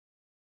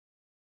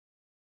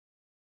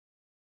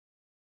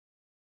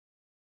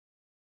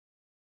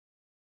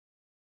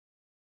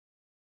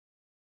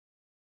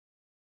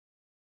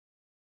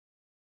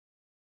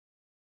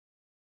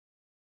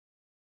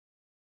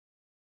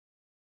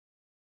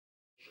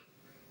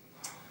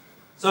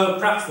So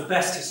perhaps the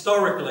best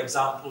historical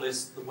example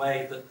is the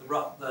way that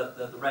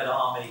the Red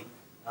Army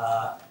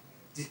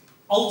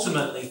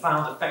ultimately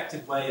found an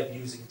effective way of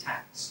using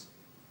tanks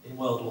in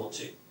World War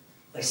II.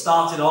 They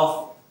started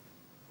off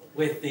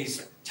with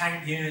these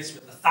tank units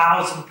with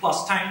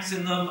 1,000+ tanks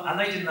in them, and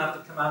they didn't have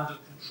the command and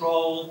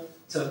control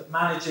to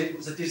manage it. It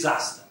was a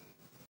disaster.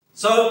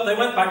 So they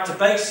went back to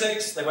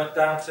basics. They went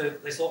down to,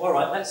 they thought, all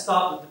right, let's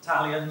start with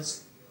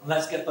battalions and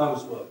let's get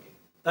those working.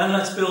 Then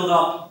let's build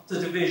up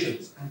to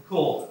divisions and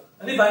corps.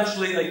 And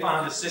eventually they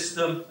found a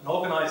system, an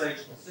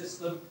organisational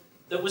system,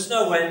 that was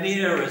nowhere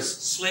near as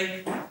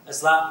slick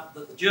as that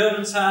the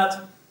Germans had,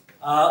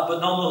 but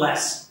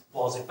nonetheless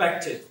was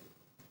effective.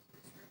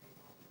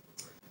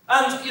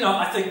 And, you know,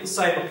 I think the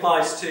same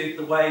applies to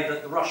the way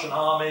that the Russian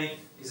army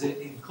is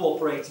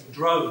incorporating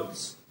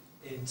drones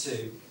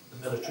into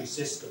the military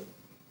system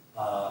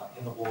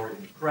in the war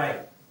in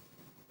Ukraine.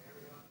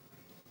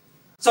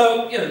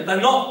 So, you know,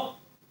 they're not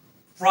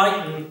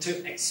frightened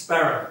to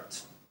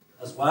experiment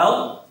as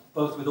well,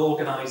 both with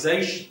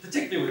organisation,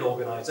 particularly with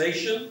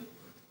organisation.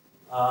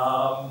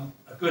 A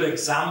good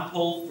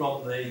example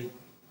from the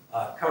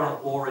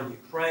current war in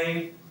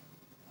Ukraine,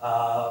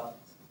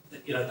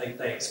 you know,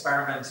 they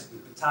experimented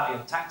with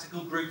battalion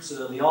tactical groups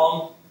early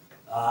on.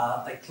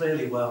 They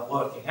clearly weren't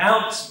working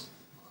out.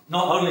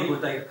 Not only were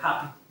they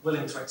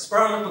willing to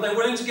experiment, but they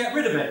were willing to get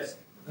rid of it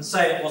and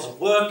say it wasn't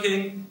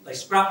working. They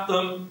scrapped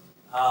them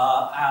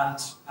and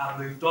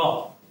moved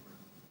on.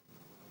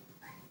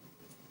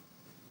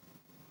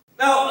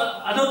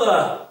 Now,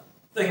 another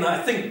thing that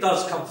I think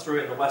does come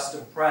through in the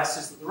Western press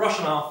is that the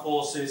Russian armed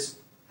forces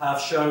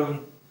have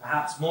shown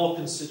perhaps more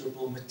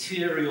considerable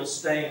material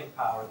staying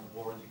power in the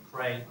war in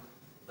Ukraine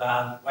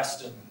than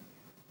Western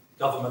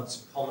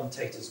governments and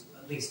commentators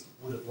at least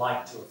would have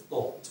liked to have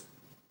thought.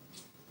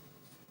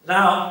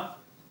 Now,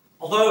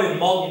 although in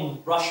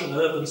modern Russian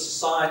urban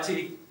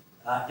society,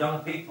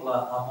 young people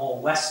are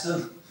more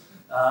Western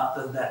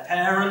than their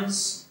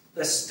parents,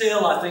 there's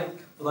still, I think,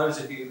 for those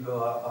of you who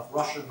are of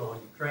Russian or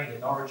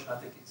Ukrainian origin, I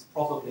think it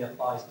probably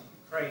applies to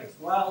Ukraine as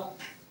well,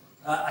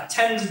 a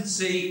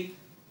tendency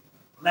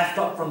left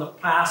up from the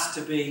past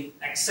to be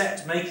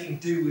accept making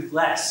do with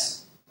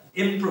less,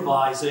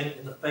 improvising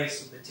in the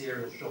face of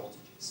material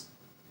shortages.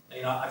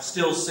 You know, I've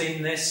still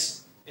seen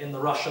this in the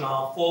Russian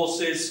armed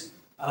forces,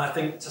 and I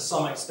think to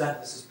some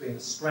extent this has been a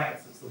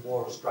strength as the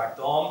war has dragged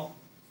on.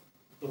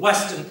 The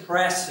Western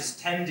press has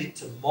tended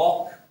to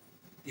mock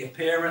the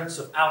appearance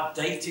of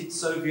outdated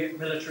Soviet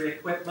military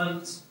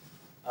equipment,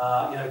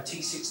 you know,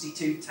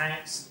 T-62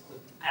 tanks,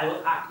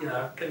 you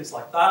know, things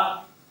like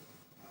that.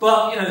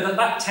 But, you know,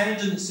 that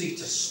tendency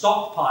to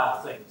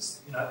stockpile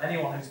things, you know,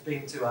 anyone who's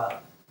been to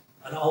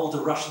an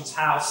older Russian's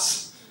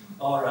house,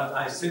 or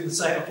I assume the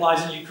same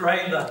applies in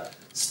Ukraine, the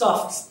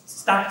stuff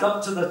stacked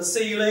up to the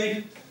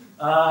ceiling,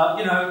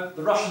 you know,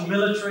 the Russian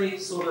military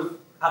sort of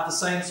had the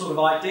same sort of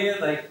idea.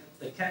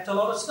 They kept a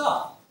lot of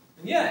stuff.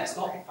 And yeah, it's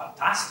not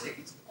fantastic,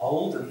 it's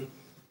old, and,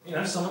 you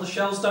know, some of the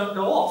shells don't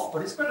go off,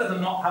 but it's better than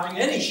not having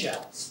any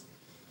shells.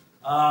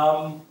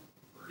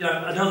 You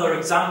know, another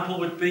example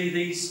would be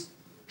these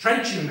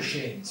trenching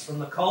machines from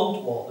the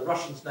Cold War. The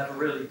Russians never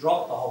really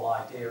dropped the whole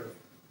idea of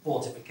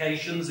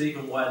fortifications,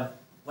 even when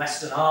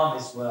Western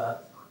armies were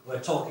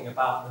talking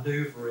about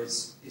manoeuvre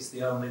is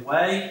the only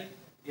way.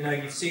 You know,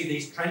 you see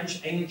these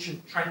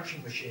ancient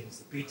trenching machines,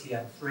 the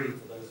BTM-3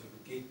 for those of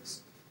you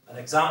geeks. An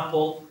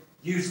example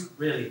used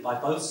really by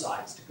both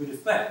sides to good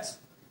effect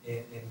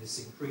in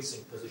this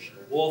increasing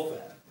positional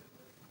warfare.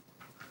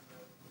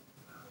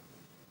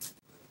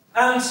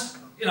 And,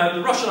 you know,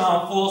 the Russian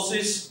armed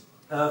forces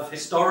have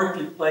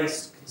historically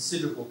placed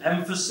considerable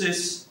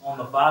emphasis on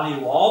the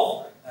value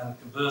of, and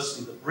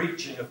conversely the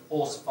breaching of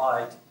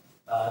fortified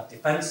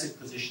defensive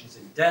positions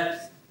in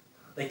depth.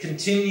 They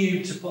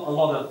continue to put a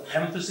lot of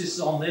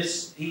emphasis on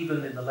this,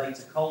 even in the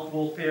later Cold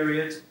War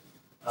period,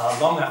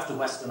 long after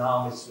Western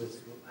armies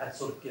had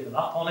sort of given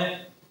up on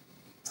it.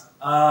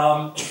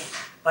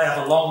 They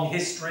have a long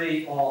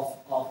history of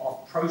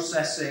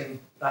processing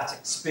that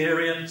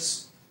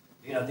experience.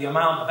 You know, the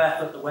amount of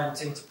effort that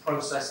went into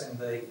processing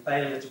the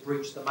failure to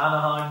breach the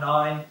Mannerheim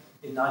Line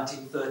in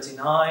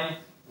 1939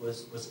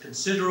 was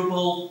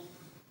considerable.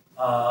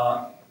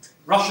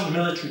 Russian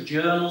military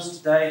journals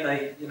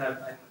today,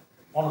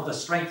 one of the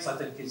strengths, I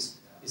think, is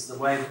the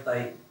way that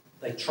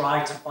they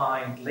try to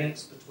find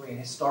links between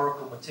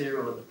historical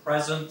material and the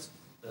present.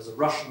 There's a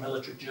Russian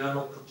military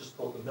journal just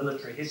called the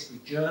Military History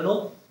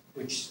Journal,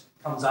 which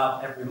comes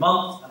out every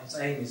month, and its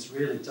aim is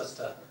really just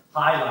to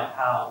highlight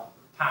how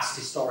past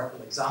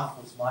historical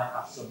examples might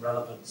have some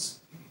relevance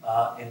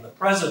in the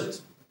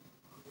present.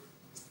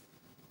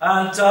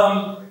 And,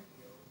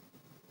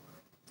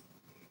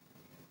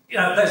 you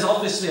know, there's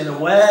obviously an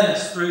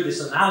awareness through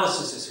this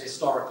analysis of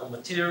historical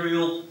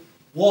material,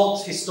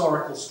 what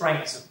historical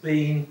strengths have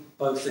been,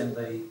 both in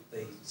the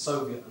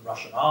Soviet and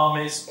Russian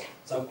armies,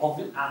 so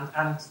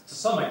and to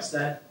some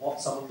extent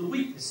what some of the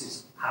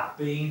weaknesses have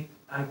been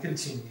and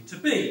continue to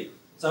be.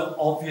 So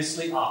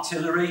obviously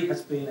artillery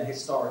has been a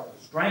historical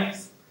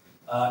strength,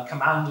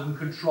 command and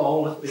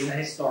control has been a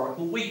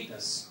historical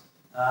weakness.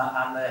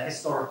 and their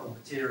historical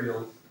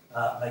material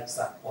makes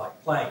that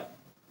quite plain.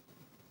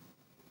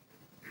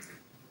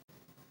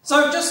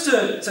 So just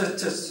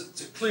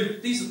to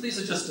conclude, these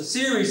are just a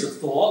series of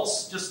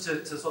thoughts, just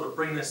to sort of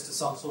bring this to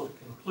some sort of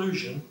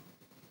conclusion.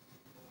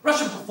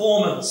 Russian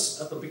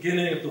performance at the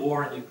beginning of the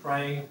war in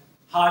Ukraine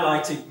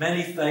highlighted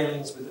many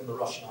failings within the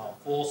Russian armed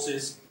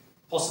forces,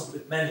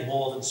 possibly many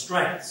more than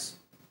strengths.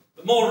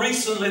 But more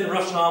recently, the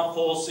Russian armed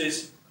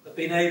forces have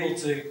been able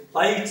to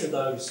play to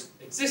those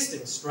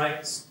existing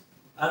strengths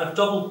and have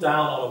doubled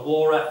down on a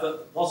war effort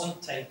that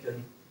wasn't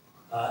taken,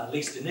 at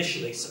least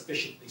initially,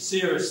 sufficiently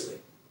seriously,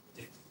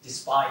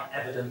 despite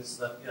evidence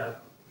that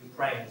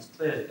Ukraine was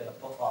clearly going to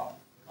put up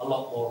a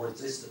lot more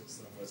resistance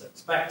than was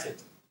expected.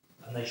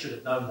 And they should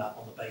have known that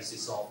on the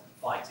basis of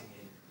fighting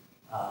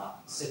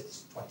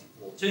since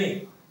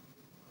 2014.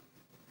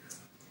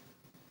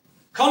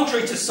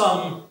 Contrary to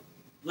some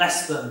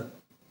less than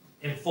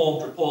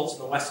informed reports in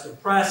the Western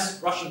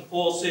press, Russian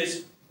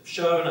forces have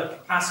shown a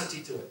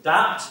capacity to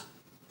adapt,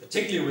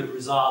 particularly with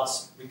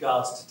regards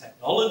to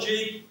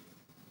technology.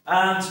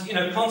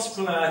 And,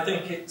 consequently, I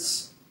think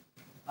it's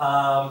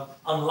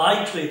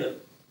unlikely that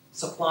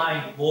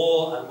supplying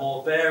more and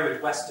more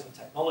varied Western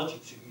technology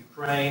to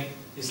Ukraine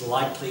is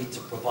likely to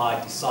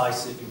provide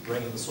decisive in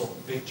bringing the sort of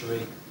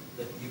victory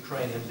that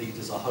Ukrainian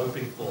leaders are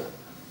hoping for.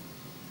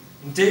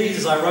 Indeed,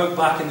 as I wrote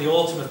back in the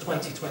autumn of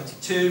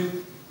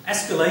 2022,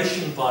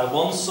 escalation by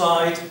one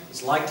side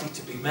is likely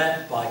to be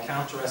met by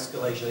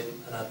counter-escalation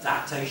and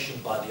adaptation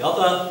by the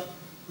other,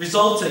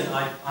 resulting,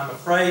 I'm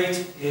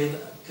afraid, in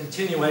a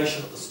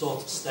continuation of the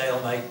sort of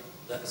stalemate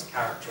that has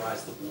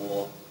characterized the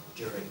war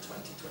during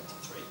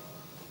 2023.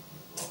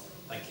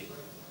 Thank you.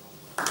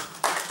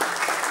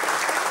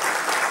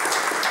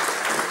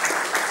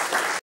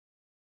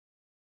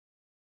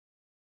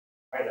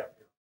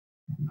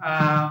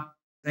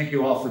 Thank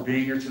you all for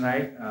being here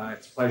tonight.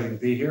 It's a pleasure to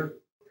be here.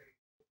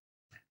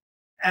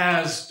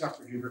 As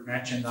Dr. Hubert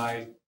mentioned,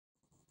 my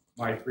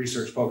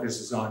research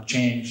focuses on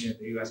change in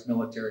the U.S.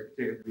 military,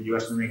 particularly the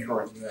U.S. Marine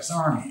Corps and the U.S.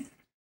 Army.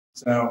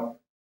 So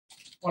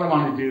what I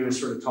want to do is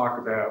sort of talk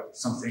about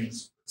some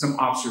things, some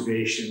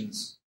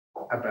observations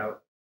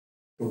about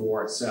the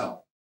war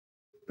itself.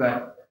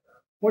 But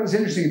what is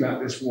interesting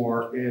about this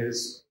war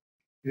is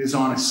it is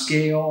on a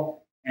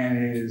scale and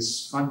it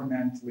is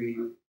fundamentally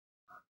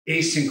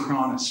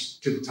asynchronous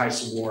to the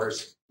types of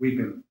wars we've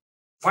been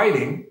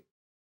fighting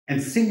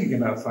and thinking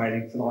about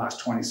fighting for the last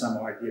 20 some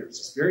odd years.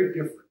 It's very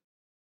different.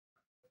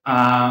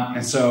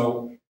 And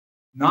so,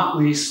 not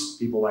least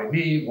people like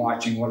me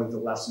watching what are the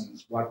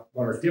lessons, what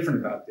are different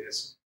about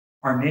this.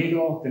 Our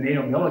NATO, the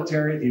NATO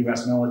military, the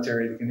US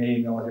military, the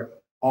Canadian military,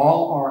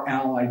 all our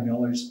allied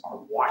militaries are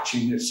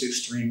watching this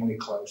extremely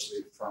closely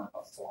from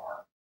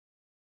afar.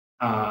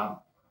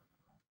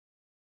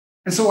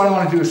 And so what I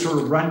want to do is sort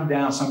of run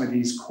down some of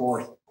these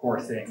core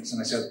things.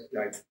 And I said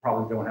I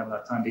probably don't have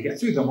enough time to get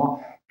through them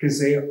all because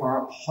they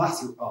are a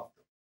plethora of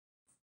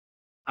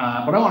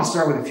them. But I want to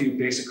start with a few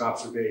basic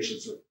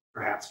observations or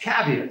perhaps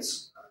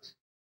caveats.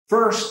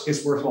 First,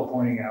 it's worthwhile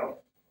pointing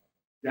out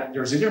that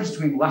there's a difference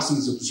between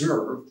lessons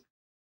observed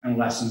and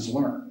lessons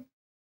learned.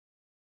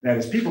 That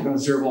is, people can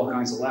observe all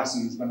kinds of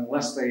lessons, but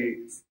unless they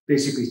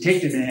basically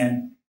take them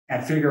in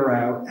and figure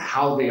out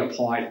how they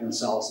apply to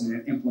themselves and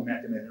then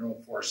implement them in their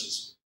own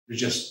forces, they're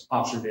just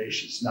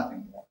observations,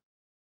 nothing more.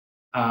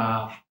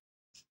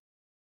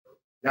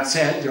 That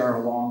said, there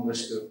are a long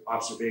list of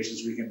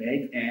observations we can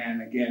make.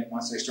 And again,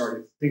 once I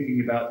started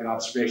thinking about the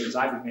observations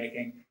I've been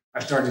making, I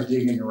started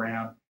digging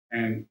around,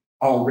 and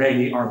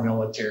already our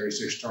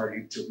militaries are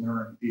starting to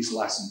learn these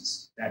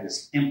lessons, that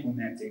is,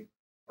 implementing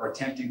or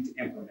attempting to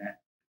implement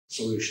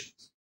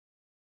solutions.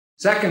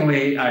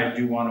 Secondly, I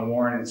do want to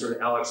warn, and sort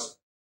of Alex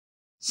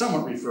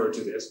somewhat referred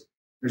to this,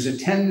 there's a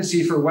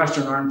tendency for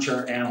Western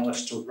armchair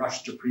analysts to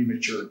rush to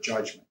premature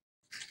judgment.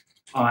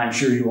 I'm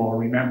sure you all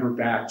remember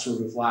back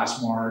sort of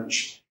last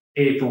March,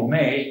 April,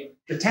 May,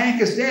 the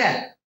tank is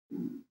dead.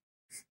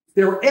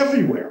 They were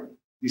everywhere,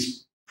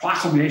 these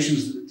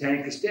proclamations that the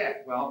tank is dead.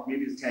 Well,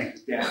 maybe the tank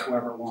is dead,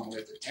 however long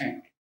lived the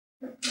tank.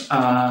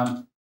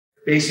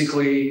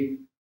 Basically,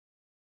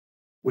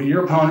 when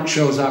your opponent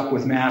shows up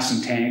with mass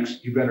and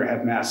tanks, you better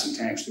have mass and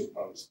tanks to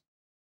oppose.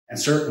 And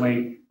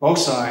certainly, both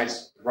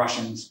sides, the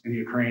Russians and the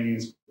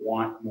Ukrainians,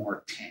 want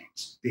more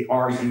tanks. They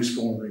are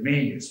useful and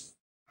remain useful.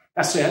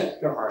 That said,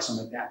 there are some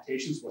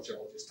adaptations, which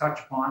I'll just touch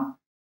upon.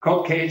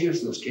 Coke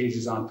cages, those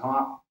cages on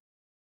top.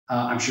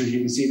 I'm sure you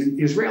can see the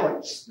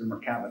Israelis, the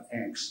Merkava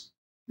tanks.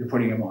 They're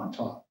putting them on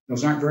top.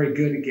 Those aren't very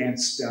good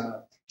against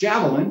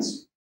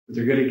javelins, but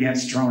they're good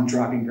against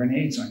drone-dropping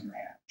grenades on your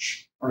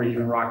hatch, or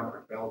even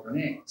rocket-propelled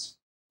grenades.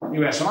 The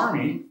U.S.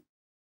 Army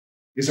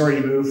has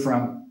already moved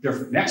from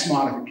their next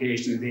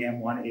modification of the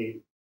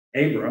M1A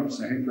Abrams,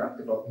 I think they're up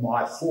to about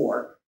Mod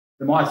 4.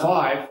 The Mod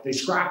 5, they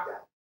scrapped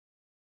that.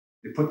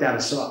 They put that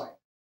aside.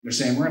 They're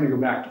saying we're going to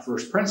go back to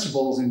first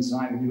principles and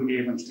design a new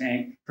Abrams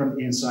tank from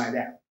the inside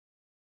out,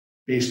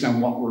 based on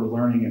what we're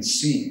learning and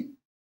seeing.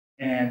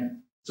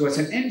 And so it's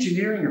an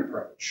engineering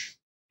approach.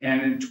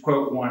 And to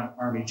quote one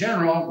Army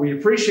general, we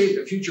appreciate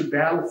that future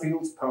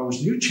battlefields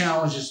pose new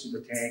challenges to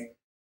the tank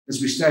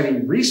as we study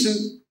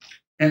recent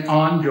and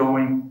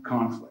ongoing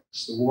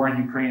conflicts. The war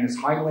in Ukraine has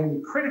highlighted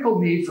the critical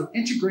need for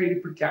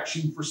integrated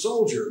protection for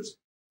soldiers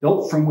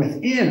built from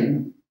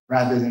within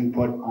rather than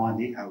put on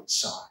the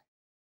outside.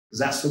 Because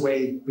that's the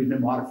way we've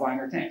been modifying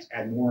our tanks,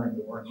 add more and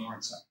more and more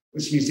inside,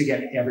 which means to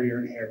get heavier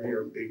and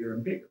heavier, bigger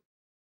and bigger.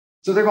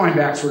 So they're going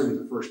back sort of to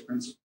the first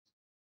principle.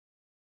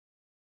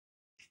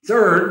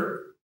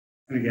 Third,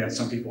 and again,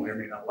 some people here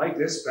may not like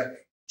this, but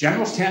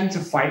generals tend to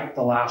fight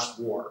the last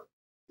war.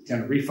 They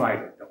tend to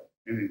refight it, though.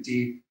 And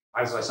indeed,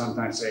 as I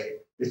sometimes say,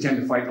 they tend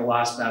to fight the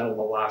last battle of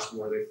the last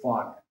war they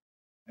fought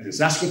in. And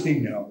that's what they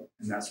know,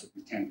 and that's what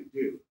they tend to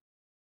do.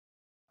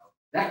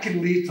 That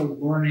can lead to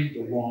learning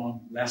the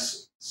wrong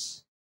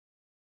lessons.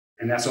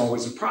 And that's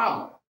always a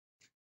problem.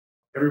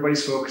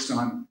 Everybody's focused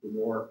on the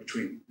war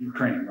between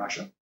Ukraine and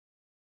Russia.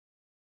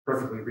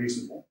 Perfectly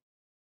reasonable.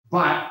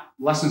 But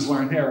lessons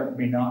learned there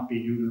may not be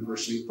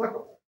universally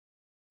applicable.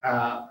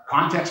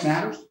 Context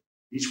matters.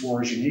 Each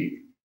war is unique.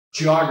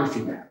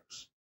 Geography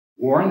matters.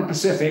 War in the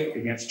Pacific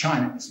against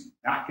China is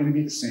not going to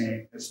be the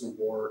same as the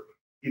war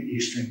in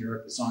Eastern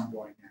Europe that's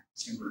ongoing now.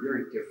 It's going to be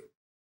very different.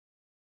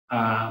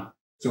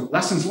 So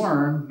lessons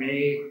learned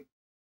may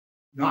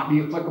not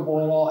be applicable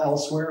at all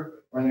elsewhere,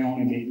 or they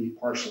only may be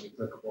partially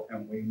applicable,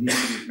 and we need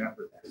to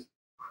remember that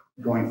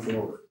going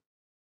forward.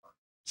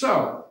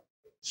 So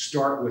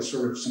start with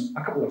sort of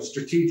a couple of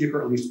strategic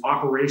or at least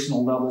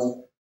operational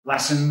level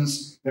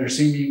lessons that are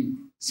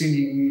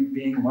seemingly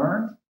being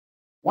learned.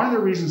 One of the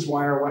reasons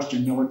why our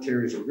Western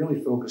militaries are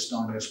really focused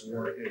on this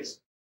war is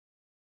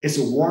it's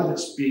a war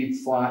that's being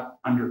fought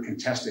under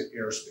contested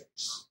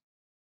airspace.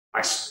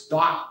 I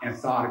stopped and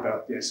thought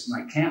about this,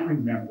 and I can't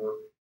remember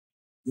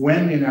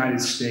when the United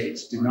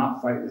States did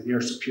not fight with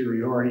air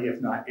superiority,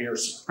 if not air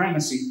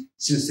supremacy,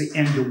 since the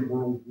end of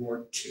World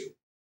War II.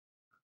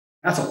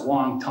 That's a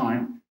long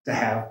time to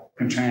have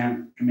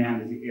command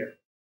of the air.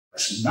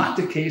 That's not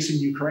the case in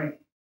Ukraine.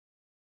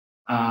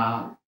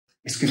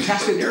 It's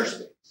contested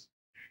airspace.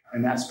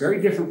 And that's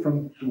very different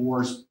from the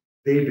wars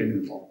they've been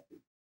involved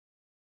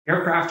in.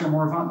 Aircraft are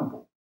more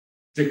vulnerable,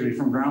 particularly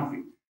from ground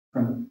feet.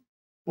 From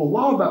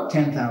below about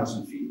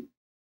 10,000 feet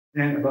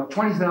and about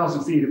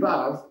 20,000 feet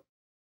above,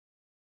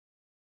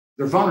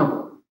 they're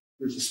vulnerable.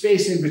 There's a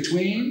space in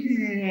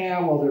between.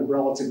 Yeah, well, they're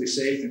relatively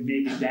safe and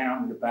maybe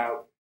down at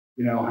about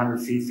 100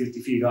 feet,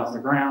 50 feet off the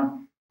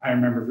ground. I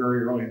remember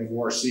very early in the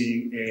war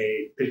seeing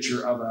a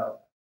picture of a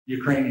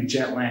Ukrainian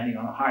jet landing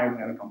on a highway. I'm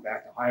going to come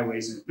back to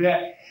highways in a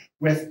bit,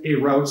 with a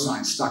road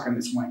sign stuck in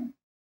its wing.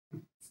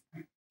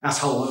 That's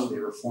how low they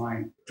were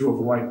flying to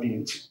avoid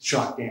being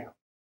shot down.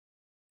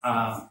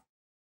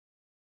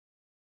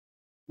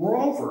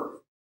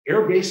 Moreover,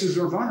 air bases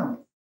are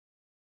vulnerable.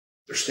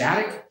 They're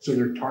static, so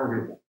they're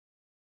targetable.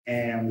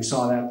 And we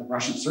saw that the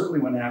Russians certainly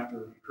went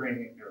after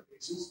Ukrainian air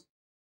bases.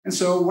 And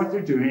so what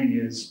they're doing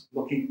is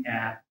looking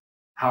at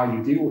how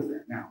you deal with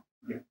that. Now,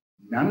 again,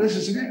 none of this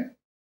is new.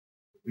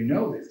 We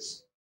know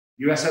this.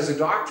 The U.S. has a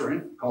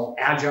doctrine called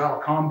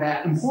Agile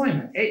Combat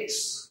Employment,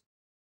 ACE.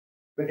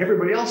 But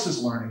everybody else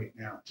is learning it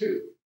now,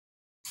 too.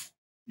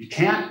 You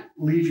can't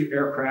leave your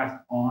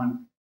aircraft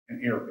on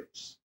an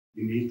airbase.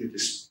 You need to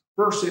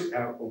disperse it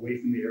out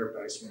away from the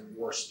airbase when the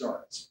war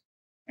starts.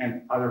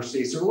 And other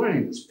states are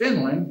learning this.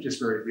 Finland just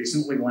very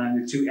recently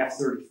landed 2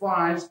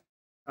 F-35s,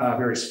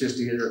 very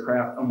sophisticated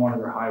aircraft, on one of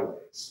their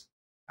highways,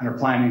 and are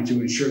planning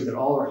to ensure that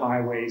all their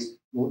highways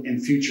will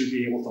in future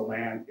be able to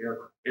land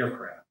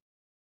aircraft.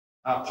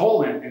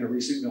 Poland, in a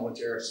recent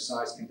military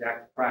exercise,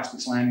 conducted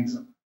practice landings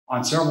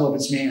on several of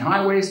its main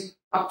highways,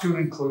 up to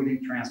and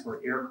including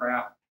transport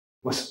aircraft,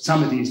 with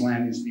some of these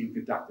landings being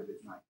conducted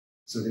at night.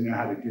 So they know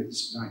how to do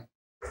this at night.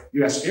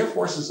 U.S. Air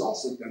Force has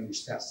also done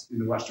these tests in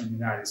the Western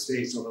United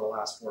States over the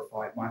last 4 or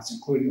 5 months,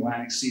 including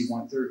landing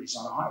C-130s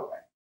on a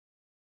highway.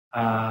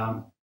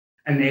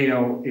 And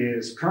NATO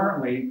is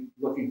currently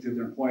looking to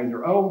employ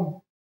their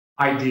own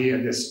idea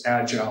of this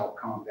agile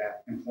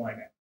combat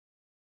employment,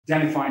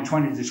 identifying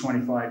 20 to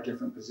 25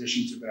 different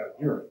positions about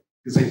Europe,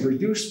 because they've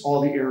reduced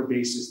all the air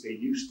bases they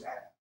used to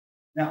have.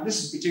 Now,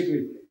 this is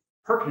particularly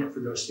pertinent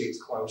for those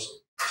states close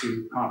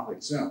to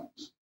conflict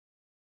zones.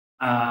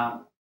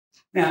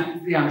 Now,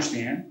 you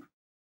understand,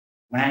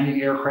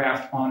 landing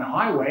aircraft on a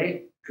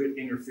highway could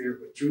interfere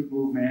with troop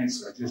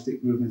movements,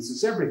 logistic movements,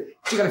 it's everything.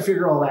 So you got to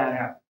figure all that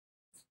out.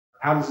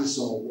 How does this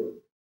all work?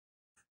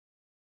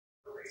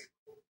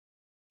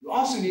 You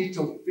also need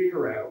to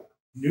figure out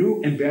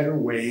new and better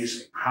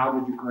ways how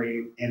to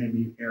degrade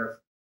enemy air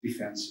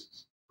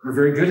defenses. We're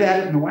very good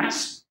at it in the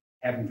West,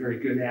 have been very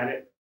good at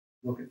it.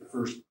 Look at the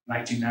first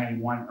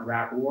 1991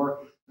 Iraq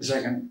War, the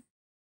second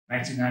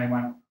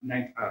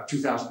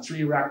 2003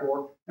 Iraq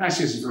War. The United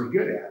States is very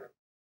good at it.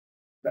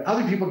 But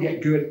other people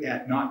get good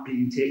at not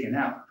being taken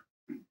out.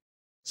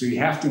 So you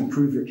have to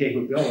improve your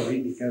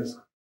capability, because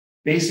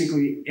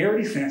basically air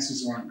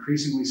defenses are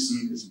increasingly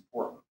seen as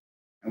important.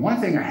 And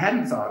one thing I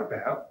hadn't thought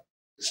about,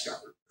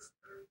 discovered,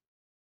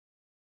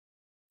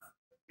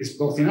 is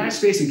both the United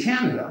States and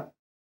Canada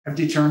have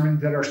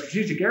determined that our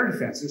strategic air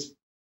defenses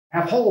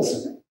have holes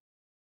in them.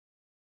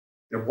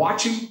 They're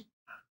watching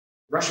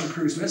Russian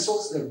cruise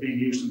missiles that are being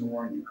used in the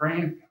war in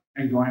Ukraine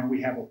and going,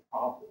 we have a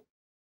problem.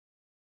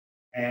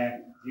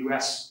 And the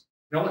U.S.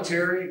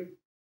 military,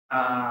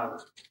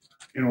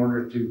 in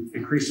order to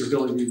increase their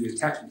ability to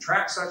detect and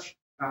track such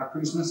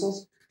cruise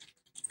missiles,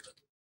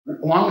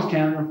 along with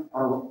Canada,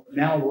 are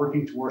now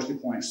working towards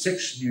deploying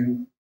 6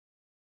 new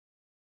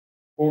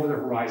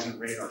over-the-horizon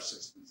radar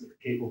systems that are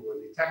capable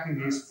of detecting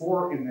these,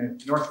 4 in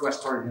the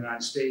northwest part of the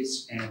United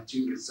States and 2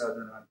 in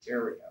southern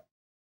Ontario.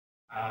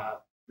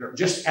 They're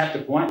just at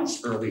the point,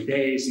 it's early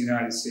days, the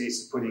United States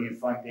is putting in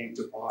funding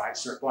to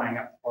start buying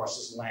up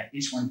parcels of land.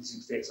 Each one of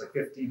these states like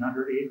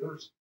 1,500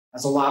 acres.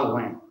 That's a lot of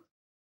land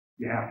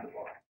you have to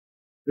buy.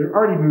 They're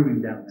already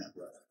moving down that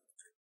road.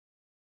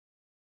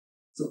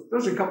 So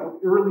those are a couple of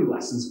early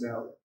lessons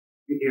about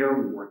the air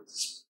war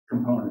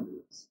component of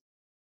this.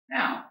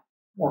 Now,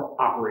 more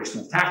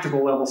operational,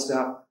 tactical level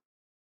stuff.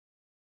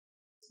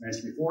 As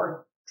mentioned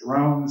before,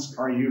 drones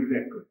are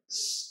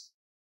ubiquitous.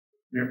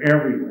 They're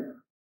everywhere.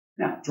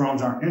 Now,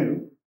 drones aren't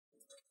new.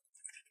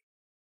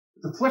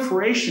 The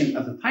proliferation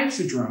of the types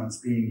of drones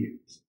being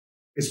used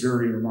is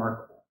very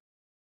remarkable.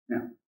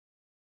 Now,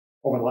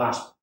 over the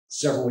last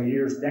several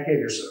years,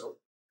 decade or so,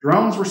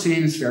 drones were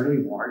seen as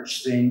fairly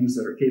large things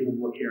that are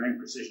capable of carrying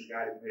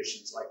precision-guided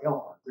missions like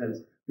Hellfire. That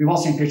is, we've all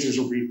seen pictures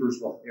of Reapers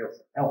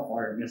with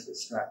Hellfire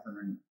missiles strapped to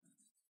them.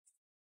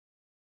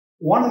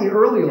 One of the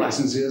early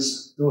lessons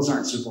is those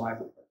aren't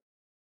survivable.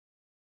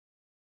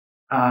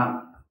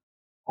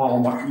 All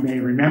may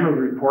remember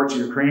the reports of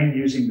Ukraine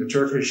using the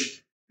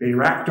Turkish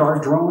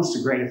Bayraktar drones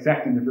to great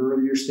effect in the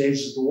earlier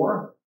stages of the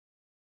war.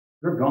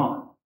 They're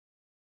gone.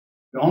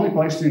 The only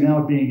place they're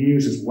now being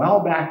used is well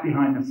back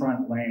behind the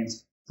front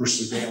lanes for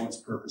surveillance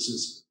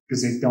purposes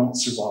because they don't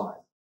survive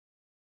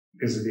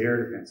because of the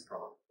air defense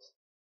problems.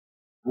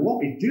 But what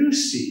we do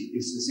see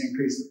is this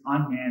increase of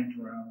unmanned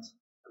drones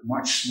at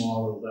much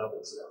smaller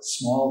levels,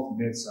 small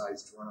to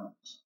mid-sized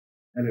drones.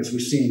 And as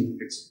we've seen,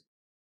 it's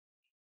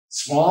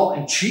small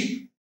and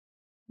cheap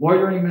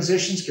loitering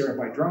munitions carried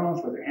by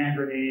drones, whether hand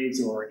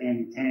grenades or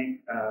anti-tank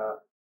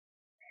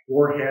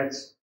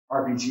warheads,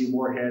 RPG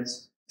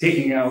warheads,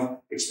 taking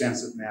out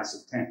expensive,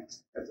 massive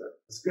tanks. That's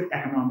a good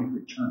economic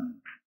return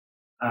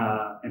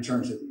in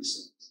terms of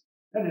these things.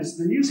 That is,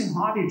 they're using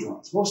hobby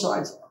drones. Both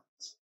sides are,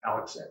 as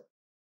Alex said.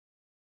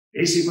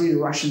 Basically, the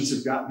Russians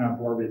have gotten on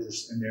board with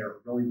this, and they're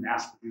really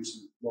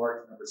mass-producing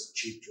large numbers of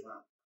cheap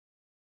drones.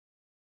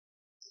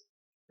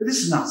 But this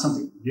is not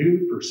something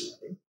new, per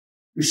se.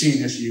 We've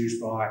seen this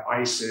used by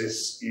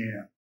ISIS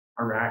in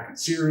Iraq and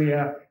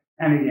Syria.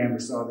 And again, we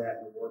saw that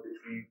in the war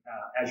between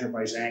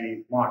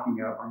Azerbaijani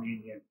mocking out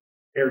Armenian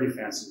air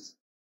defenses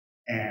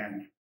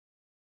and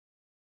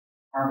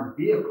armored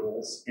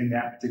vehicles in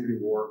that particular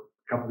war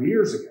a couple of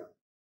years ago.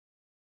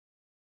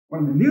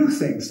 One of the new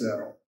things,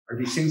 though, are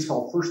these things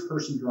called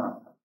first-person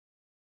drones,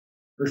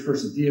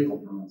 first-person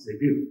vehicle drones. They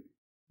do.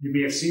 You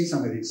may have seen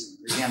some of these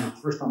things. Again,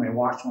 the first time I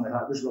watched one, I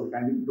thought, this is really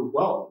kind of go,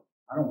 whoa,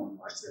 I don't want to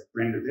watch that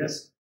brand of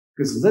this.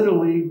 Because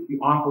literally, the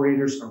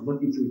operators are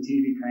looking through a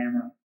TV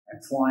camera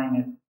and flying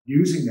it,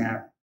 using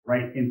that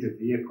right into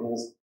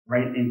vehicles,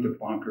 right into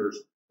bunkers.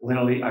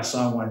 Literally, I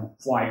saw one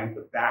fly into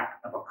the back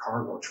of a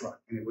cargo truck,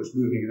 and it was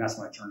moving, and that's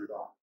when I turned it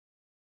off.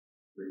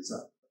 Wait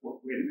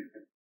a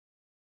minute.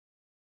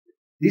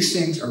 These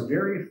things are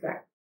very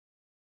effective.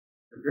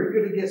 They're very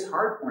good against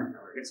hardpoint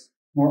targets.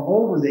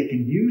 Moreover, they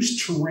can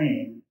use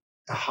terrain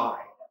to hide.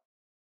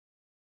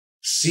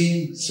 I've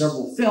seen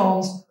several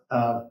films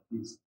of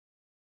these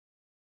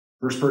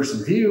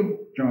first-person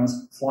view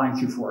drones flying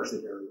through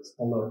forested areas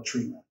below a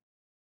tree line,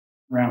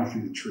 around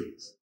through the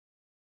trees.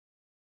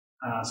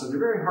 So they're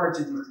very hard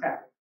to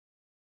detect.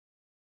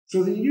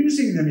 So they're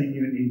using them in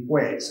unique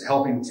ways,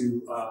 helping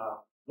to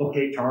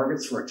locate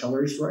targets for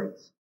artillery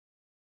strikes,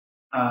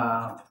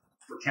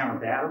 for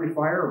counter-battery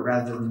fire,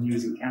 rather than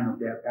using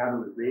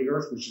counter-battery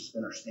radars, which has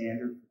been our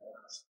standard for the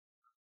last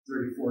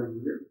 30, 40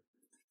 years.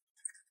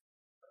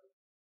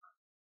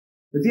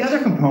 But the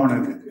other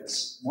component of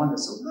this, one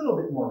that's a little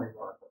bit more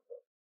remarkable,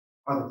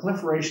 are the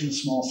proliferation of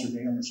small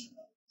surveillance drones.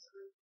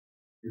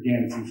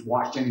 Again, if you've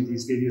watched any of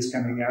these videos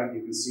coming out,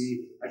 you can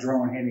see a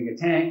drone hitting a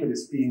tank, but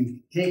it's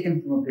being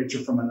taken from a picture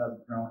from another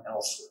drone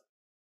elsewhere.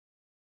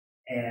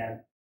 And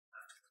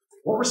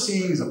what we're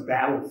seeing is a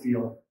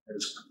battlefield that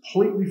is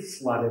completely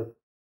flooded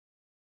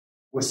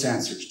with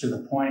sensors to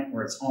the point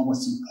where it's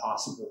almost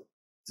impossible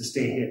to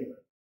stay hidden.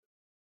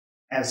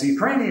 As the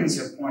Ukrainians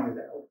have pointed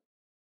out,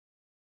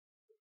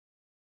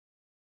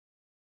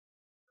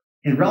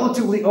 in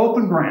relatively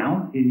open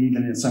ground, and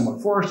even in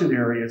somewhat forested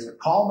areas, a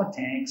column of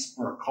tanks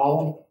or a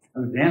column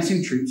of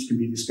advancing troops can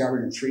be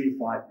discovered in 3 to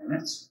 5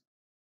 minutes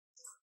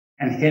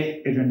and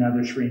hit in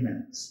another 3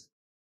 minutes.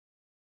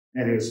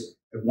 That is,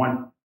 as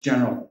one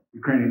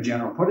Ukrainian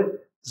general put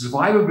it,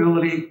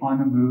 survivability on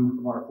the move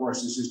of our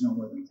forces is no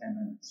more than 10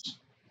 minutes.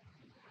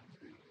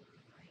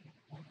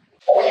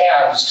 What we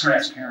have is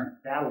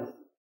transparent battlefield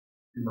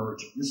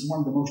emerging. This is one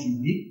of the most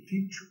unique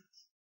features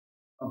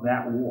of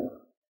that war.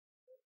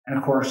 And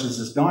of course, there's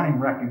this dawning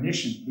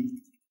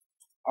recognition.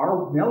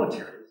 Our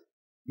military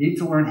need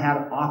to learn how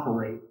to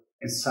operate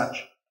in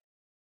such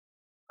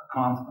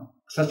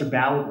a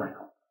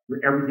battleground where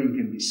everything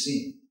can be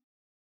seen.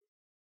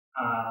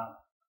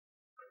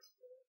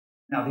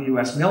 Now, the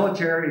U.S.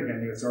 military, again,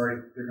 they're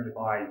going to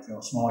buy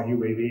small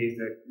UAVs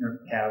that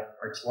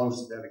are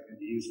explosives that can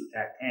be used to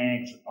attack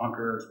tanks or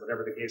bunkers,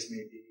 whatever the case may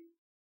be.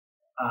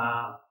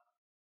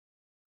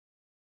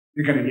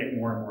 You're going to get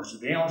more and more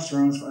surveillance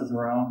drones as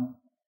their own.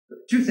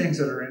 But two things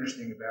that are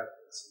interesting about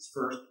this is,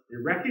 first, they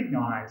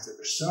recognize that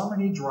there's so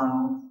many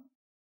drones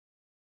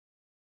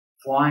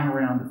flying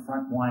around the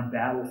frontline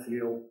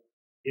battlefield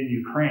in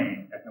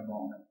Ukraine at the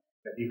moment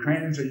that the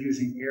Ukrainians are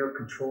using air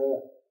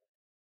control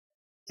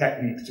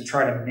techniques to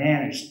try to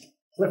manage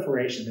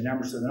proliferation, the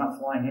numbers, so they're not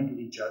flying into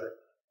each other.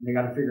 And they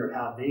got to figure out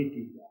how they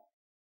do that.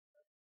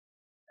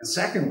 And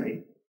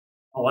secondly,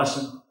 a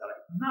lesson that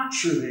I'm not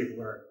sure they've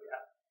learned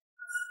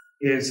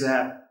yet is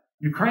that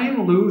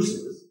Ukraine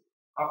loses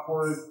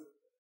upward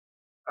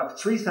of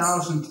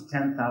 3,000 to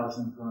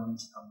 10,000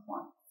 drones a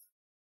month.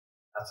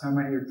 That's how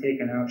many are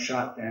taken out,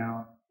 shot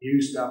down,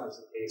 used up, as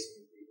the case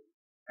may be.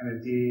 And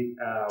indeed,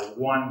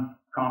 one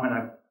comment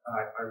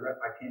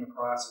I came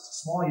across is a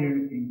small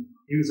unit can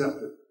use up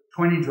to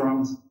 20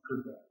 drones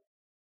per day.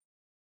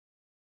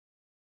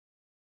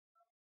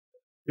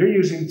 They're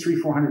using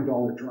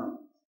 $300-400 drones.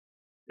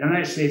 The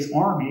United States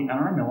Army and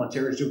our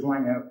militaries are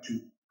going out to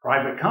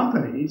private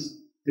companies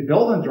to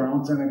build them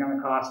drones, and they're going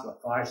to cost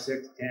about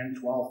 $5,000,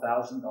 $6,000, $10,000,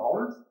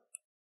 $12,000.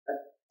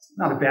 That's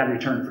not a bad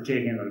return for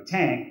taking out a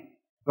tank,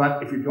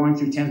 but if you're going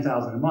through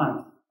 $10,000 a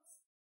month,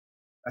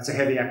 that's a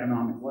heavy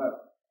economic load.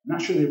 I'm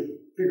not sure they've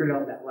figured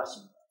out that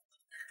lesson.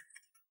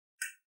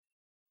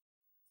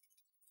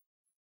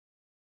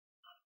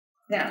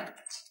 Now,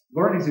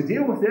 learning to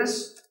deal with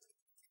this,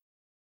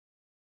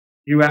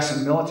 U.S.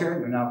 and the military,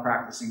 they're now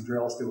practicing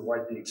drills to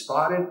avoid being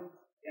spotted.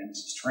 And this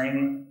is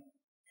training.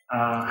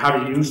 How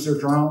to use their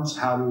drones,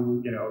 how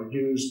to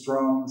use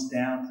drones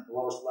down to the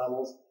lowest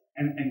levels,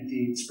 and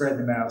indeed spread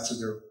them out so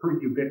they're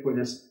pretty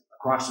ubiquitous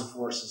across the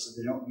forces, so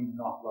they don't need an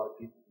awful lot of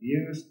people to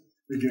use.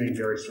 They're doing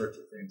various sorts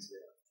of things there.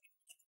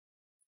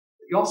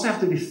 But you also have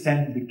to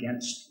defend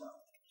against drones.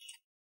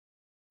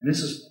 And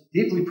this is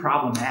deeply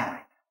problematic.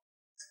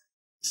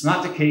 It's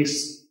not the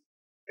case,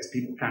 as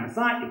people kind of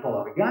thought, you pull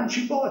out a gun,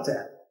 shoot bullets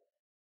at it.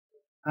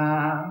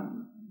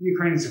 The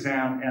Ukrainians have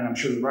found, and I'm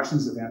sure the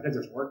Russians have found, that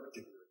doesn't work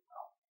particularly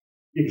well.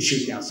 You can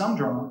shoot down some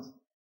drones,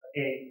 but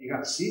you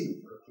got to see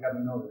them first. You got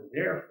to know they're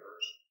there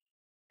first.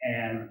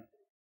 And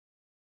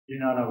you're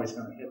not always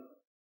going to hit them.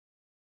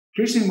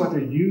 Increasingly, what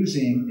they're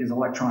using is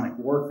electronic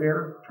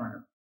warfare, trying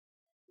to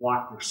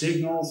block their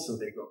signals so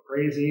they go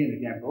crazy. And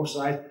again, both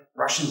sides,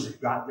 Russians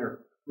have got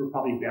we're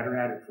probably better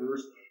at it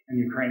first, and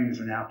the Ukrainians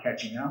are now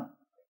catching up.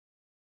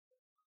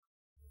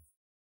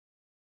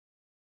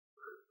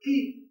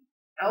 Key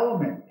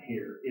element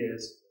here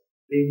is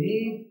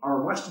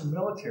our Western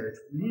militaries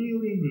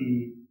really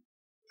need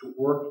to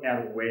work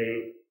at a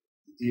way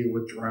to deal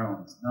with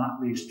drones,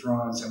 not least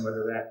drones, and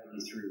whether that be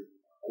through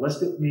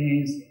ballistic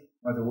means,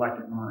 whether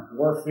electronic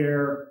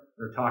warfare.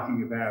 They're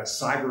talking about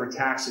cyber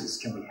attacks.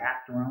 Can we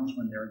hack drones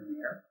when they're in the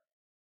air?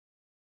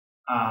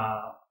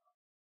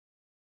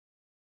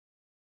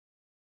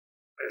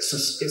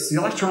 It's the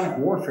electronic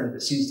warfare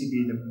that seems to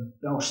be the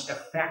most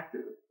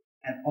effective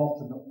and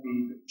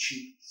ultimately the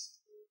cheapest.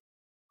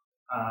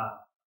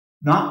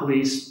 Not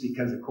least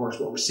because, of course,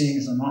 what we're seeing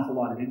is an awful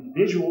lot of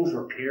individuals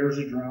or pairs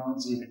of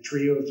drones, even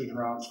trios of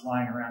drones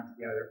flying around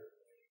together.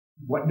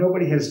 What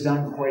nobody has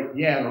done quite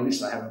yet, or at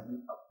least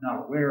I'm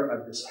not aware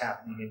of this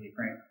happening in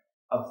Ukraine,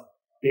 of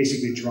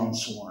basically drone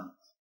swarms.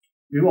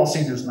 We've all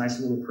seen those nice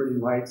little pretty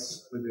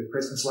lights with the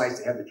Christmas lights.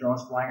 They have the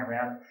drones flying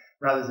around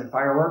rather than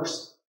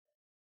fireworks.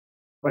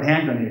 Put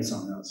hand grenades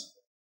on those.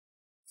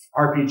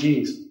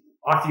 RPGs.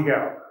 Off you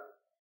go.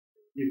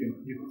 You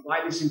can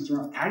fly these things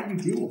around. How do you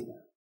deal with that?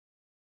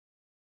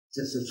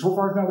 So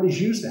far,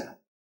 nobody's used that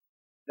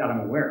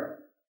I'm aware of.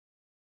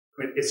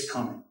 But it's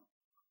coming.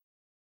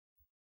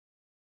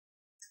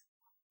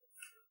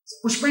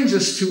 Which brings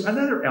us to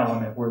another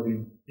element where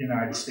the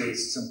United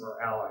States and some of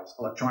our allies,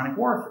 electronic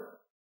warfare.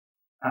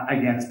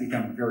 Again, it's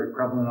become very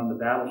prevalent on the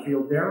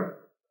battlefield there.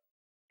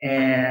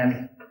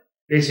 And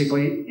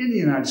basically, in the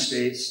United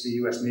States, the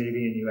U.S.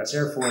 Navy and U.S.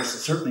 Air Force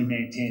have certainly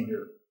maintained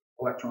their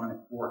electronic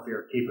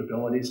warfare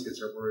capabilities because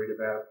they're worried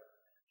about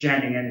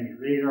jamming enemy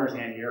radars,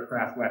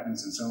 anti-aircraft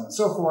weapons, and so on and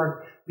so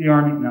forth. The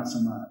Army, not so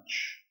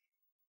much.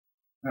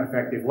 Matter of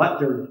fact, they've let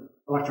their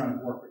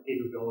electronic warfare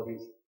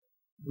capabilities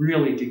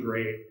really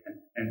degrade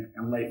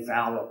and lay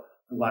fallow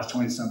for the last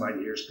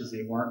 20-some-odd years because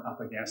they weren't up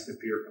against a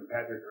peer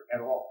competitor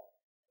at all.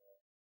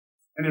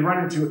 And they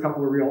run into a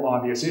couple of real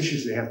obvious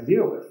issues they have to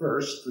deal with.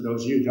 First, for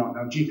those of you who don't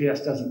know,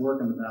 GPS doesn't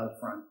work on the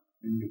battlefront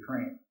in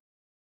Ukraine.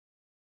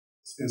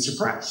 It's been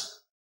suppressed.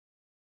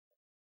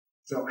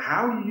 So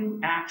how do you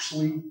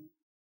actually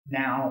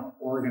now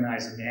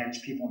organize and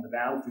manage people on the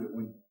battlefield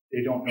when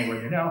they don't know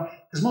where they know?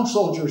 Because most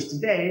soldiers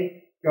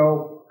today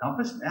go,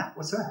 compass, map,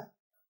 what's that?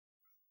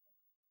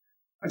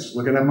 I just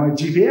look at my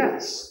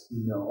GPS.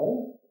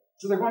 No.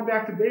 So they're going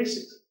back to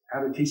basics.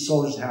 How to teach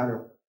soldiers how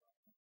to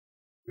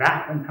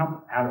map and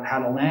how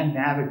to land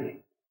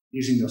navigate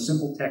using those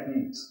simple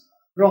techniques.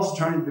 We're also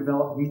trying to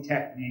develop new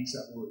techniques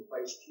that will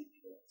replace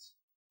GPS.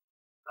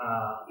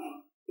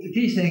 The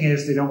key thing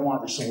is they don't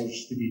want the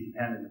soldiers to be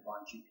dependent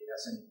upon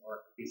GPS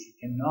anymore because you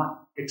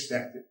cannot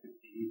expect it to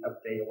be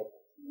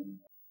available to them.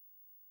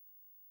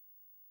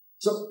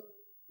 So,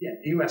 yeah,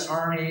 the U.S.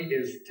 Army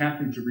is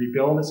attempting to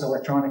rebuild its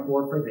electronic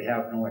warfare. They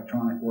have an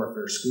electronic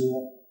warfare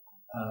school,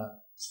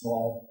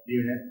 small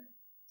unit,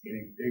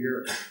 getting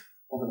bigger.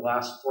 Over the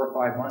last 4 or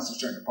 5 months, they're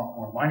starting to pump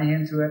more money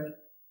into it.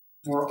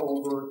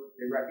 Moreover,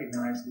 they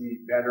recognize the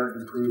better,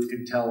 improved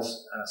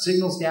intel's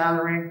signals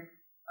gathering,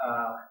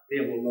 be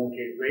able to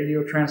locate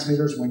radio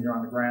transmitters when you're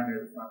on the ground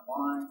near the front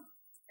line,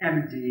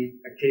 and indeed,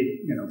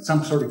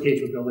 some sort of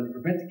capability to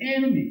prevent the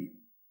enemy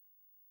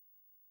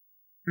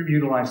from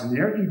utilizing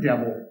their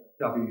EW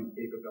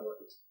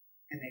capabilities.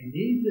 And they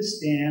need this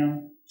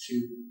down to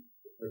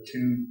the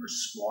platoon or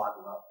squad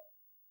level.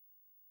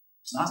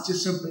 It's not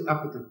just simply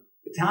up at the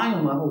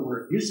battalion level where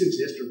it used to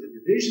exist or the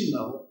division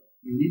level.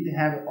 You need to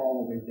have it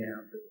all the way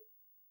down to the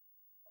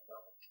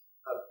level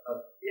of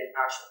the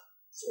actual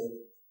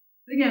soldier.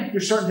 Again,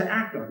 you're starting to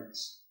act on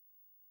this.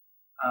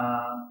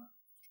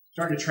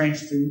 Starting to train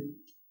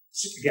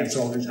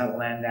soldiers how to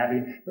land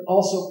navigate, but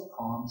also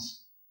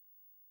comms,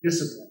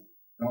 discipline.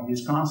 Don't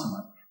use comms so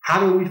much. How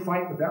do we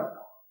fight without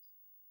comms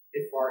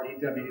if our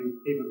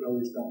EW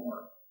capabilities don't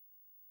work?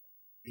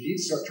 You need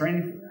to start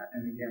training for that.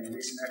 And again, the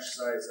recent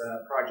exercise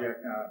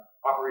project,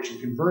 Operation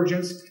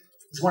Convergence,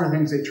 is one of the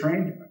things they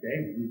trained you.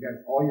 Okay, you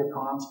got all your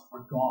comms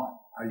are gone.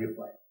 How do you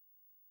fight?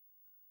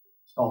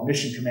 It's called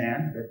Mission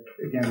Command.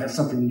 But again, that's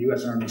something the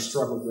U.S. Army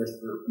struggled with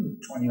for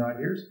 20-odd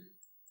years.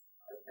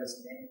 That's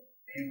the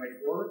main way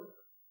forward.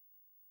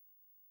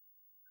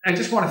 I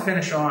just want to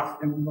finish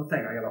off, and one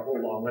thing, I got a whole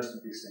long list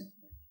of these things.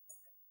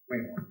 Way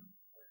more.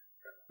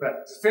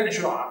 But to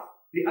finish off,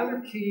 the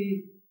other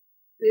key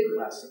big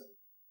lesson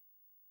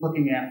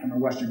looking at from the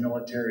Western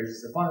militaries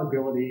is the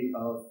vulnerability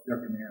of their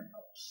command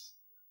posts.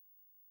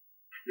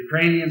 The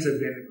Ukrainians have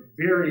been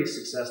very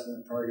successful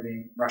in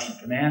targeting Russian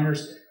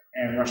commanders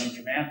and Russian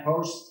command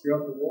posts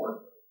throughout the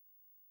war.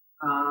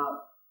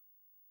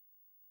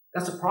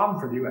 That's a problem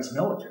for the U.S.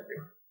 military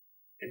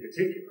in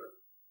particular,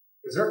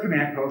 because their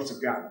command posts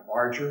have gotten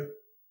larger,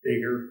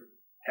 bigger,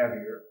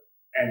 heavier,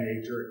 and they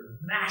exert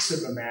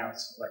massive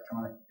amounts of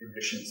electronic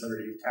emissions that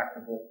are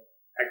detectable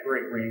at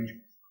great ranges.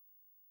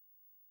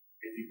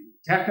 If you can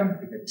detect them,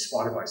 they can be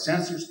spotted by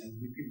sensors,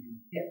 and you can be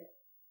hit.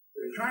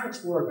 So they're trying to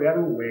explore a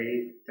better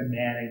way to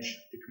manage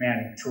the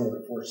command and control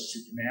of the forces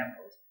through command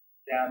posts,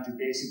 down to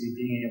basically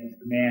being able to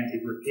command a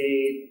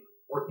brigade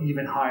or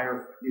even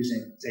higher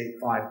using, say,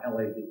 5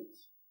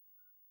 LAVs.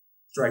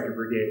 Striker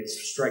brigades,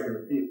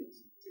 striker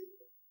vehicles.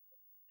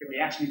 Can we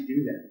actually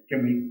do that?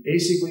 Can we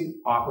basically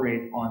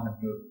operate on the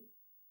move?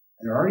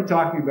 And they're already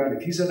talking about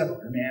if you set up a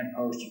command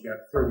post, you've got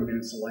 30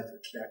 minutes of life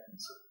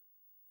expectancy.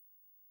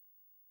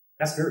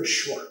 That's very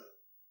short.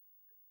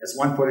 As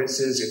one put it,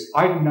 says, if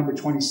item number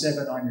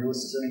 27 on your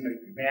list of setting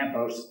up a command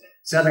post,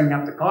 setting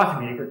up the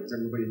coffee maker, because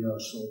everybody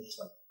knows soldiers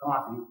like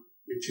coffee,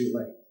 you're too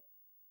late.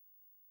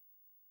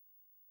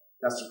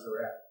 That's what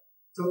they're at.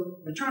 So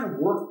they're trying to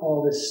work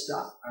all this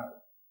stuff out.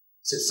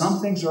 So some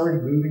things are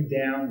already moving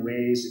down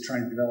ways they're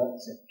trying to develop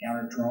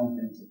counter drone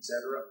things,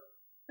 etc.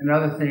 And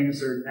other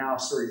things are now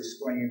sort of just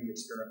going into the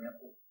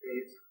experimental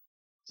phase.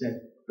 So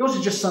those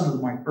are just some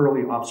of my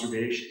early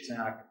observations.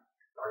 Now I can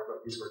talk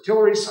about these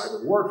artillery,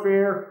 cyber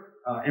warfare,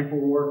 info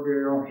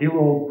warfare,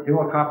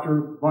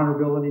 helicopter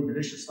vulnerability,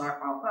 munition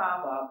stockpile,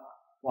 blah, blah, blah,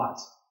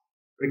 lots.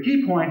 But the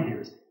key point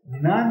here is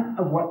none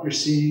of what you're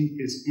seeing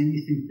is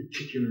anything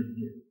particularly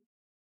new.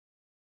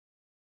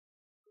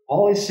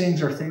 All these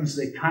things are things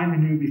they kind of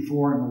knew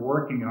before and were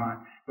working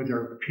on, but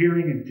they're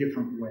appearing in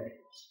different ways.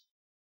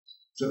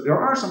 So there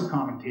are some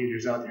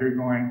commentators out there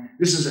going,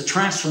 this is a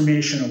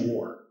transformation of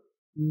war.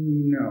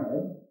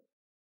 No.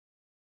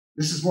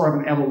 This is more of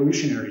an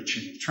evolutionary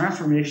change.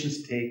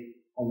 Transformations take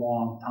a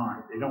long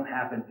time. They don't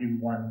happen in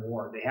one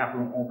war. They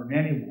happen over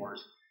many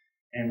wars.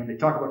 And when they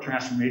talk about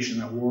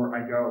transformation of war,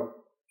 I go,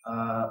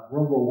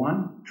 World War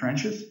I,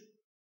 trenches.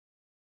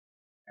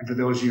 And for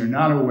those of you who are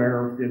not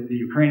aware, that the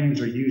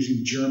Ukrainians are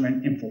using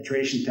German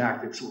infiltration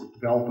tactics that were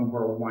developed in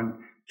World War I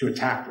to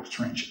attack those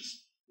trenches.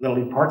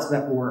 Literally, parts of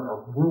that war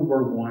are World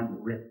War I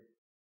written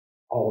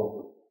all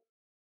over.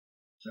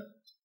 So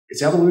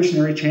it's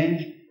evolutionary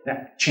change.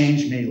 That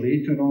change may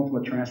lead to an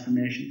ultimate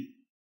transformation.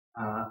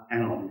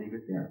 And I'll leave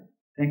it there.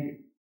 Thank you.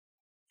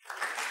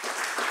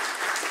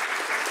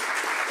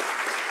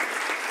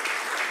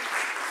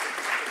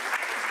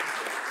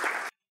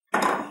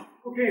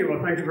 Okay,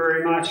 well, thank you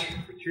very much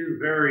for two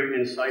very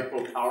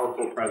insightful,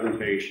 powerful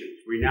presentations.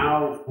 We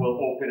now will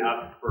open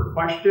up for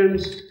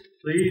questions.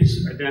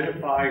 Please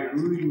identify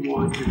who you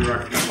want to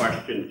direct your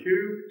question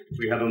to.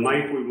 We have a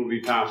mic, we will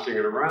be passing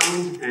it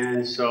around,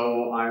 and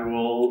so I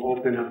will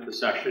open up the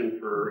session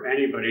for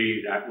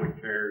anybody that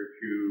would care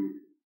to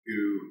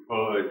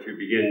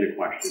begin the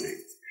questioning.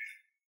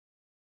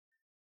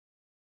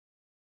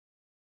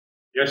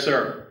 Yes,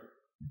 sir.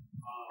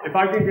 If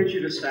I can get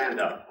you to stand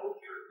up,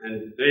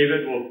 and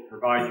David will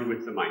provide you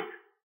with the mic.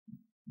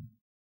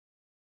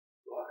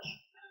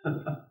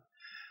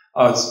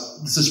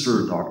 This is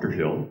for Dr.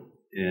 Hill,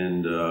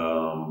 and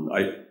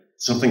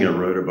something I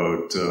read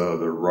about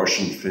the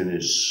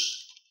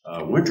Russian-Finnish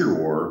Winter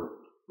War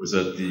was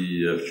that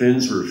the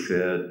Finns were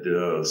fed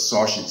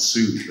sausage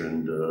soup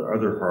and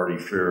other hearty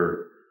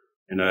fare,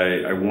 and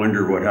I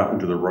wonder what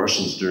happened to the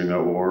Russians during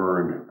that war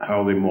and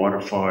how they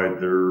modified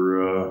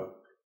their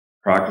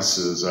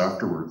practices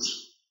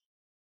afterwards.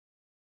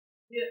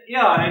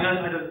 Yeah, I mean,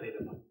 I don't think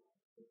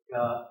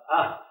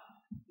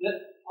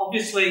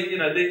obviously, you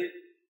know, it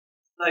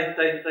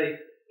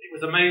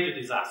was a major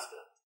disaster,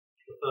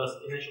 the first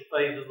initial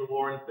phase of the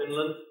war in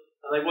Finland,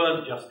 and they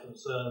weren't just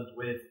concerned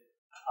with,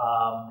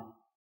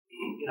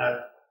 you know,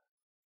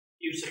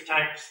 use of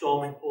tanks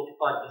storming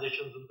fortified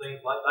positions and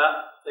things like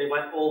that. They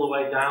went all the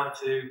way down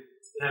to,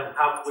 you know,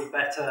 how can we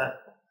better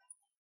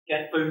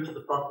get food to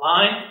the front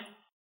line?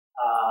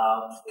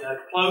 You know,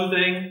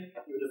 clothing,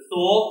 you would have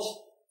thought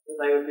that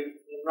they would be,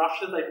 in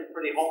Russia, they'd be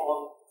pretty hot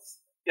on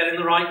getting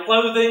the right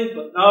clothing,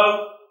 but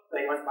no,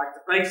 they went back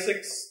to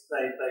basics.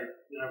 They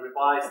you know,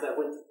 revised their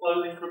winter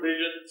clothing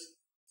provisions.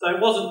 So it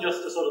wasn't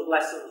just a sort of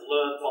lessons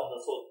learned on the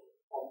sort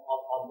of,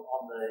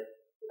 on the,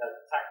 you know,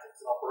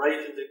 tactics and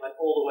operations. It went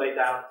all the way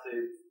down to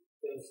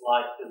things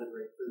like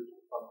delivering food to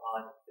the front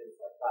line and things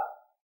like that.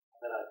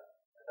 And then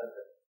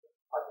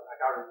I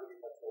can't really give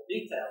you much more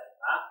detail than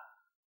that.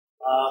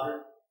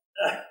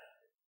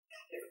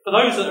 For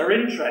those that are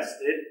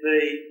interested,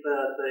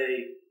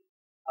 the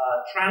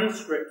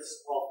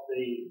transcripts of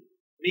the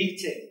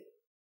meeting,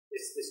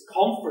 this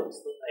conference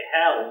that they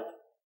held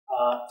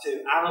to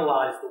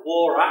analyse the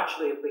war,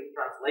 actually have been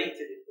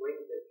translated into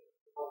English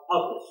and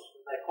published.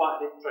 And they're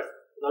quite an interest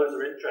for those who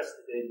are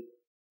interested in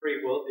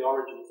the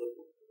origins of,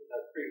 you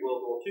know,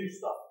 pre-World War II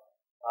stuff.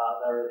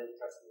 They're an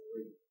interesting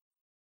read.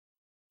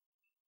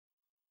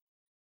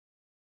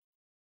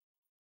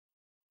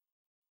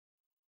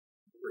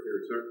 Over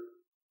here, sir.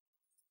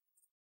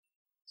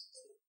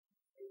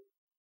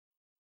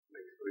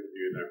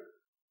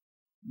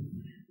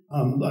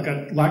 I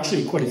got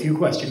actually quite a few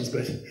questions,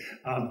 but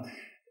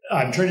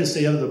I'm trying to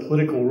stay out of the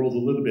political world a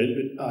little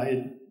bit. But I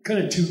had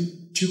kind of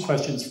two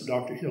questions for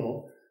Dr.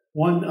 Hill.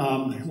 One,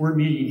 we're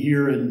meeting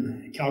here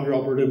in Calgary,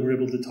 Alberta. We're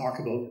able to talk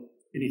about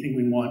anything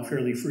we want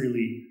fairly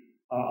freely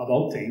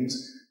about things.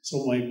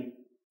 So my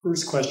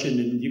first question,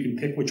 and you can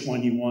pick which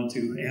one you want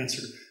to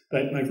answer,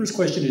 but my first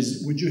question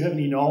is, would you have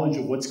any knowledge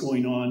of what's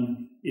going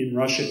on in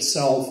Russia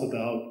itself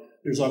about,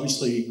 there's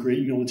obviously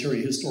great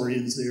military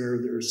historians there,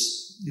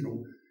 there's, you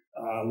know,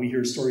 we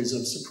hear stories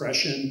of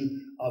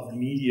suppression of the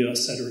media, et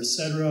cetera, et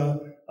cetera.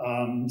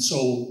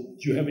 So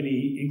do you have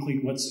any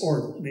inkling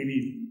or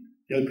maybe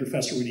the other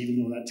professor would even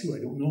know that too, I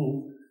don't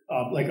know.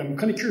 Like, I'm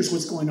kind of curious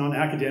what's going on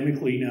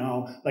academically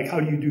now. Like, how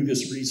do you do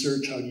this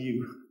research? How do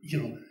you, you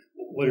know,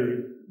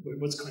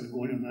 what's kind of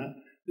going on that?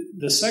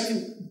 The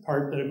second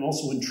part that I'm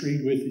also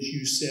intrigued with is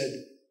you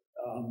said,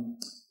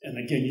 and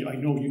again, I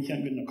know you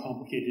can't get a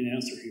complicated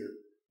answer here,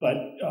 but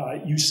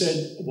you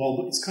said,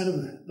 well, it's kind of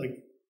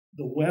like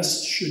the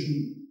West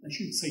shouldn't, I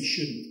shouldn't say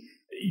shouldn't,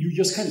 you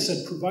just kind of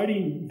said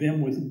providing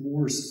them with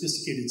more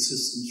sophisticated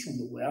systems from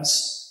the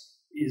West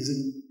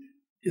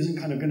isn't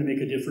kind of going to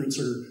make a difference,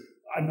 or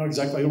I'm not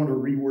exactly, I don't want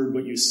to reword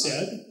what you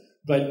said,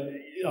 but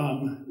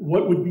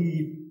what would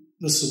be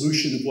the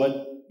solution of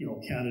what, you know,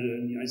 Canada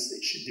and the United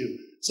States should do?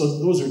 So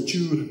those are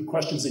two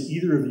questions that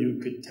either of you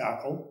could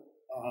tackle,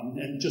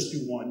 and just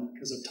do one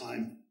because of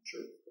time.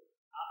 Sure.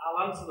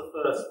 I'll answer the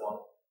first one.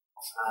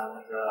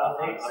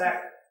 And,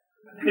 exactly.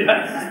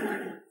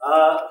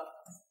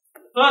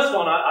 The first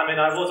one, I mean,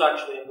 I was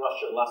actually in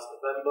Russia last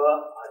November.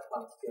 I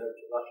plan to go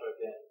to Russia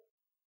again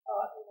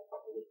in a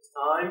couple of weeks'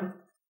 time.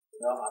 You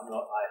know,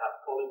 I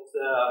have colleagues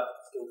there.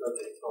 I still go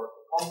to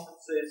historical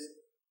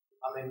conferences.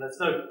 I mean, there's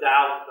no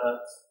doubt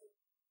that,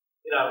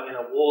 you know, in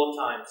a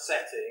wartime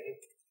setting,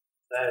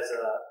 there's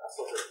a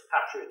sort of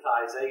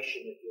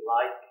patriotization, if you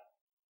like,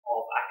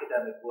 of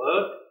academic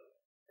work.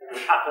 It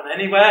would happen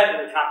anywhere.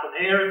 It would happen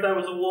here if there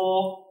was a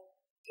war.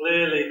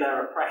 Clearly, there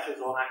are pressures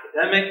on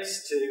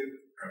academics to,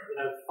 you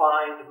know,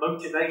 find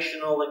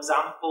motivational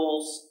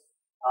examples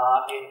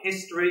in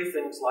history,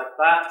 things like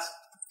that.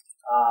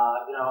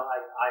 You know,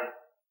 I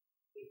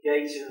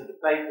engaged in a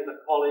debate with a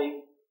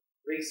colleague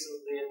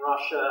recently in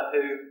Russia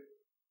who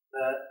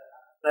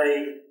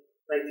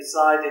they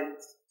decided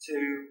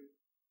to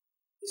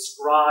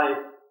describe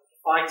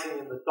fighting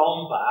in the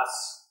Donbass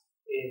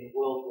in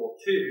World War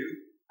II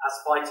as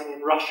fighting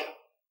in Russia.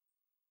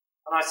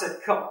 And I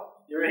said, come on,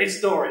 you're a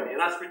historian here,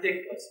 that's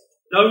ridiculous.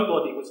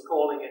 Nobody was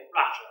calling it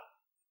Russia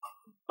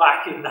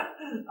back in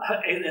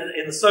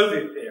the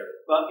Soviet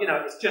period. But, you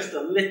know, it's just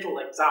a little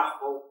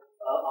example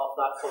of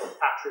that sort of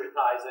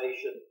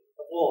patriotization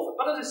of war.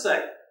 But as I say,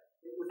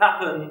 it would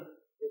happen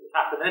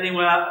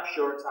anywhere. I'm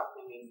sure it's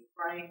happening in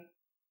Ukraine.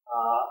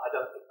 I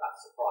don't think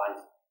that's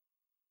surprising.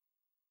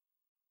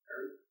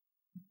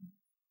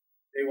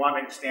 They want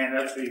me to stand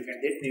up so you can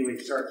hit me when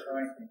you start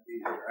throwing things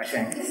easier, I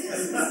think.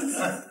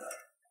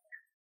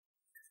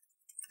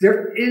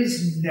 There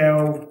is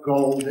no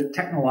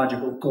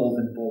technological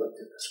golden bullet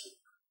to this war.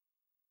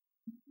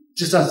 It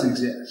just doesn't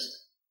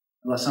exist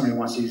unless somebody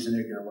wants to use a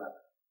nuclear weapon.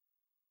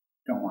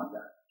 Don't want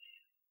that.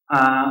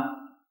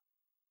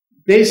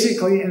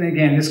 Basically, and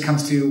again, this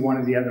comes to one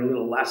of the other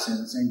little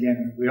lessons. And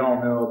again, we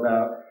all know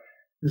about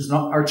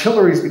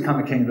artillery has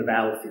become the king of the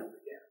battlefield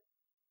again.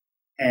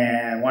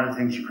 And one of the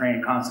things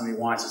Ukraine constantly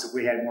wants is if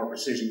we had more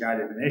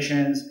precision-guided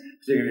munitions,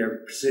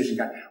 particularly precision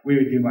guided, we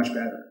would do much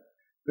better.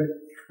 But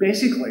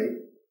basically,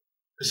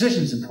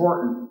 precision is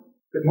important,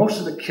 but most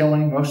of the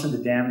killing, most of the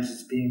damage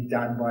is being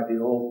done by the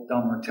old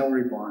dumb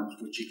artillery bombs,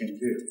 which you can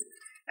do.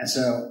 And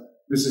so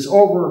there's this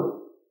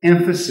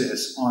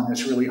overemphasis on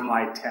this really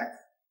high-tech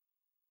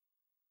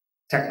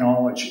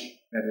technology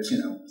that is,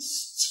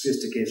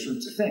 sophisticated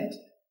sorts of things.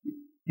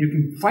 You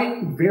can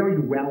fight very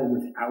well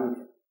without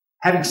it.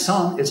 Having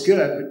some is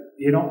good, but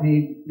you don't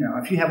need,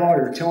 if you have all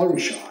your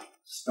artillery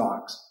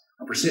stocks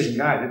or precision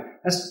guided,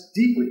 that's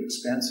deeply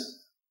expensive.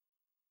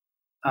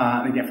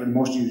 And again, for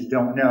most of you who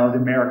don't know, the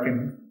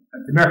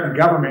American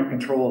government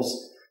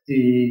controls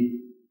the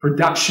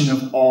production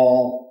of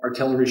all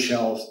artillery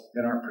shells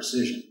that aren't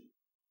precision.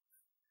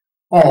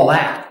 All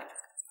that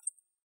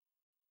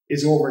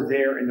is over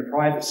there in the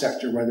private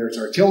sector, whether it's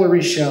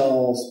artillery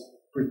shells,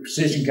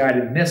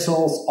 precision-guided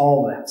missiles,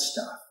 all that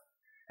stuff.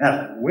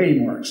 That's way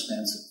more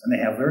expensive, and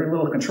they have very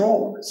little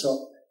control over it.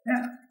 So,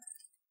 yeah,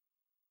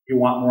 you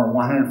want more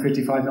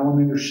 155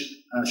 millimeter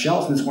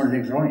shells. And this is one of the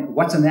things they're learning.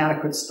 What's an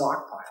adequate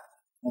stockpile?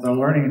 Well,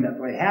 they're learning that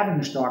by having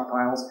the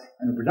stockpiles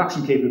and the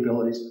production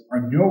capabilities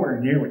are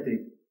nowhere near what they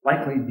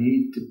likely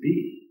need to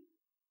be.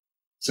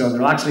 So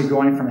they're actually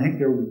going from, I think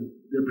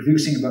they're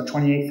producing about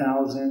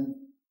 28,000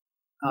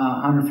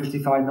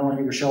 155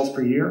 millimeter shells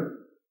per year.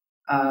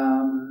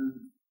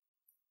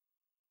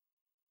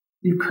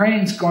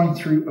 Ukraine's going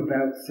through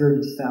about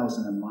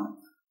 30,000 a month.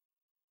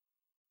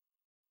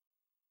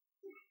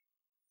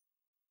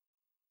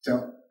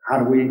 So how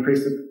do we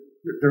increase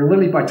they're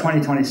literally by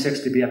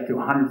 2026 to be up to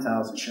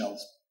 100,000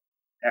 shells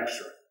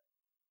extra.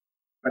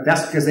 But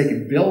that's because they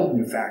can build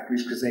new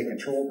factories because they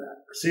control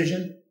that.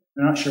 Precision,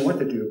 they're not sure what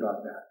to do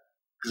about that.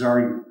 Because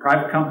our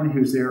private company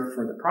who's there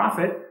for the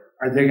profit,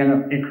 are they going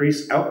to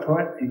increase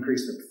output,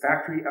 increase the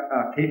factory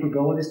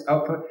capabilities,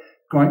 output?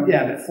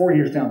 But 4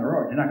 years down the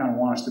road, you're not going to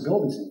want us to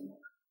build these anymore.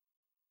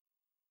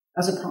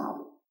 That's a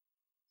problem.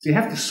 So you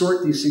have to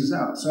sort these things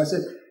out. So I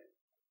said,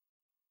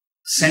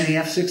 send the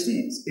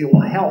F-16s. It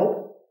will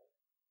help,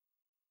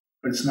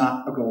 but it's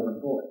not a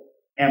golden bullet.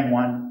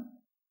 M1,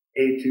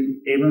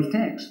 A2 Abrams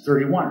tanks,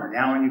 31 are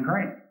now in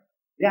Ukraine.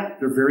 Yeah,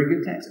 they're very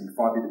good tanks, and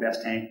probably the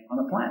best tank on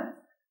the planet.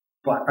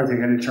 But are they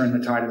going to turn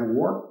the tide of the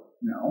war?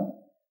 No.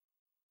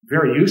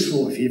 Very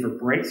useful if you ever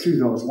break through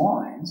those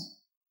lines,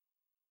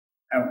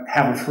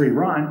 have a free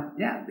run.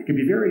 Yeah, they could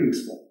be very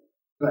useful.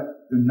 But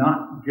they're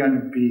not going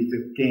to be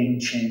the game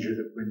changer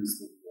that wins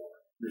the war.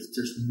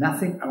 There's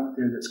nothing out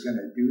there that's going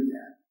to do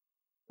that.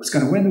 What's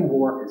going to win the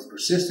war is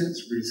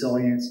persistence,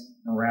 resilience,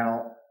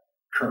 morale,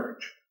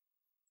 courage.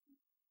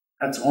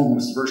 That's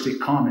almost virtually a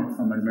comment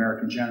from an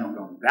American general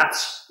going,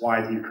 that's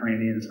why the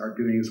Ukrainians are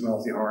doing as well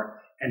as they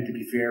are. And to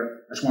be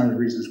fair, that's one of the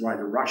reasons why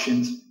the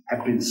Russians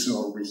have been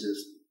so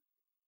resistant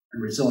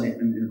and resilient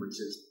in their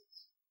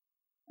resistance.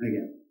 And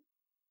again,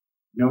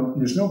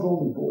 there's no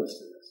golden bullets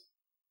to this.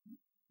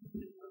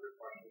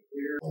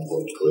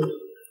 What could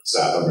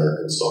sap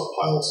American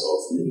stockpiles of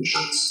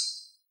munitions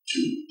to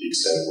the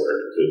extent where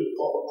it could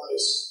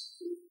compromise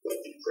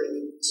the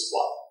Ukrainian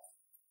supply?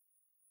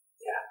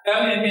 Yeah,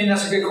 I mean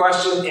that's a good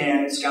question,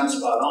 and it's kind of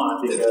spot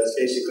on because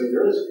basically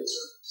there is a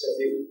concern. So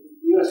the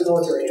U.S.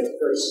 military has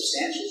very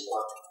substantial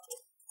stockpiles,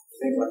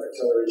 things like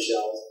artillery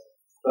shells,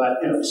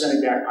 but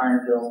sending back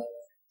Iron Dome,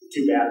 the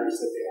 2 batteries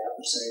that they have,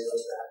 they're sending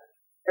those back.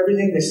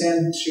 Everything they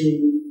send to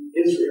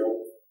Israel,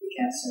 they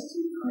can't send to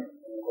Ukraine.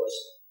 And of course,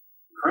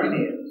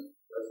 Ukrainians,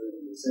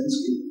 President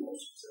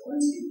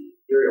Zelensky,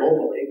 very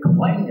openly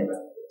complaining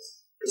about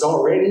this. Because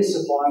already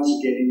supplies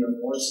are getting there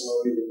more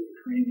slowly than the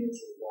Ukrainians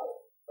would like.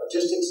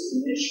 Logistics is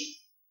an issue.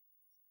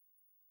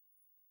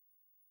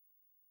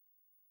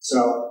 So,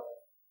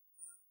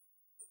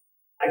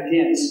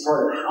 again, it's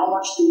part of how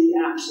much do we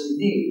actually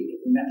need?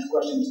 The next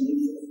question is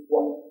need for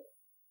what?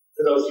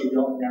 For those of you who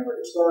don't remember,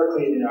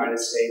 historically the United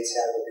States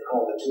had what they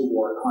call the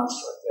 2-war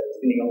construct, that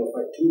is being able to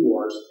fight 2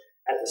 wars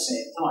at the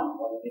same time,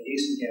 one in the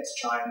East against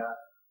China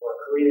or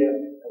Korea,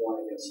 and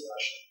one against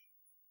Russia.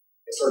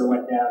 It sort of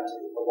went down to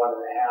a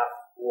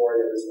 1.5 war,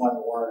 there was 1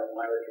 war and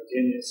minor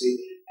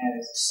contingency, and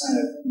it kind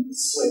of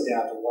slid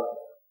down to 1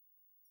 war.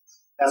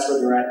 That's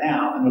where they're at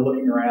now, and they're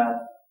looking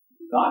around,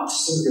 not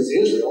simply because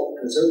Israel,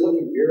 because they're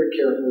looking very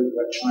carefully at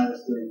what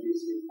China's doing to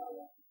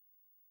Taiwan.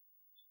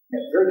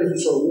 It's a very different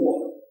sort of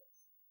war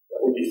that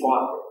would be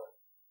fought there.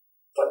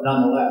 But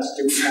nonetheless,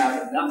 do we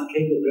have enough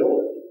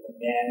capability to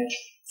manage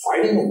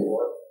fighting a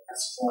war and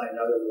supplying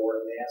another war?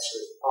 And the answer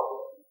is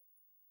probably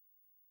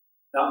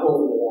not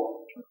over the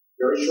long term.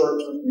 Very short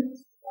term,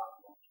 yes.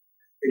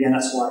 Again,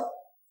 that's why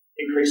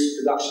increase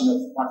the production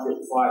of 155,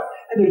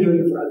 and they're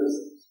doing it for other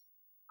things.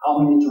 How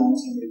many drones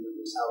can we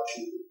produce? How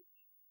cheap?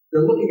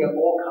 They're looking at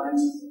all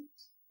kinds of things.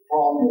 The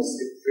problem is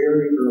it's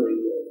very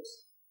early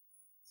days.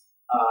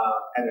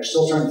 And they're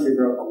still trying to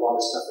figure out a lot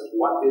of stuff.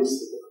 What is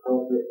the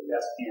appropriate and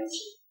best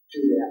answer to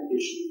that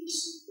issue?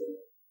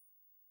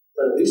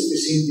 But at least they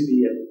seem to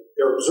be,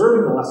 they're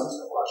observing the lessons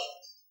of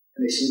Russians,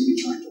 and they seem to be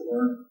trying to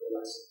learn the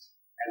lessons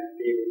and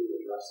be able to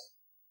address them.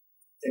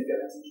 I think that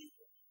that's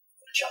interesting.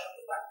 Jump in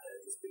the back there,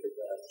 just because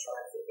I'm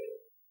trying to fit.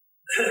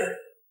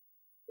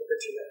 We'll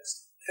get you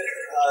next.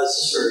 This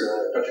is for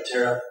Dr.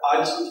 Terriff.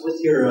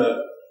 With your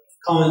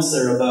comments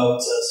there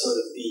about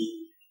sort of the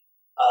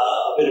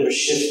a bit of a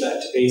shift back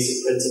to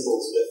basic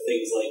principles with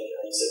things like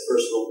you said,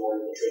 First World War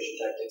infiltration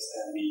tactics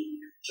and the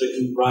sort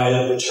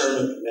of return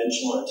of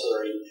conventional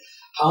artillery.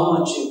 How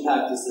much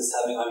impact is this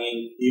having? I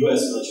mean, the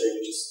U.S. military,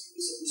 which is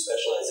something we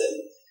specialize in,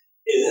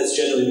 it has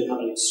generally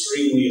become an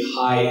extremely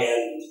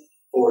high-end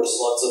force.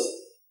 Lots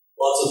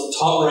of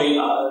top-rate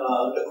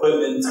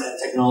equipment and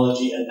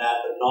technology and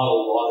that, but not a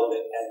lot of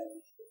it, and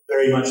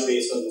very much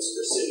based on this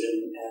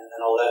precision and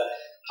all that.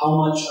 How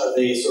much are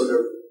they sort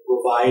of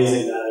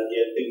revising that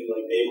idea, thinking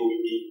like maybe we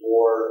need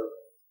more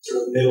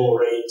sort of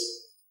middle-rate,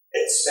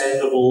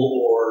 expendable,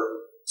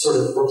 or sort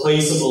of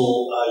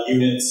replaceable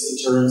units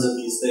in terms of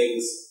these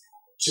things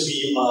to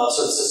be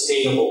sort of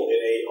sustainable in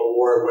a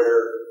war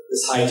where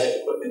this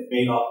high-tech equipment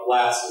may not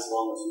last as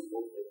long as we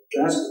hope it.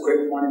 Can I ask a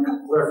quick one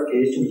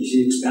clarification? When you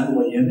see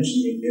expendable units,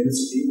 you mean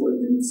units of people or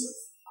units of...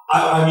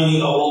 I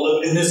mean,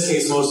 well, in this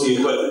case, mostly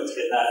equipment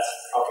in that.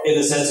 Okay.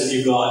 In the sense that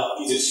you've got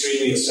these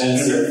extremely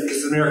expensive...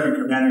 Because the American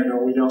commander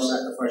go, we don't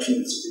sacrifice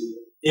units of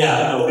people.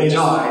 Yeah, no. They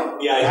die.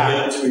 The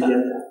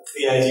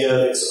idea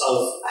of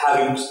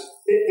having...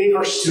 They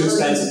are too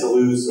expensive to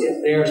lose.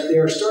 Yeah, they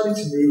are starting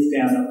to move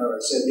down that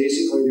road. So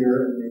basically,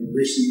 they're in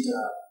recent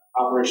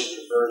Operation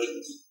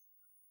Convergence.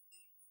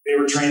 They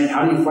were training,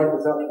 how do you fight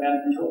without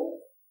command and control?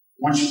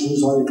 Once you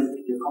lose all your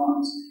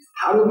comms.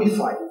 How do we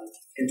fight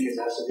in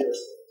contested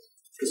airspace?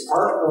 Because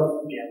part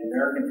of, again,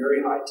 American very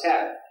high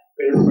tech,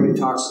 but everybody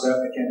talks about,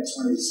 again, it's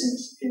one of these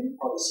things, again,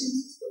 probably seen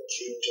since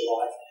June,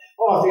 July.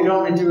 Oh, if you'd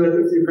only do it,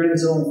 if the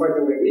Ukrainians only fight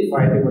the way we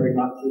fight, they would have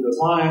gone through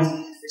those lines,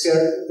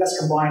 etc. That's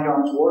combined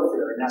arms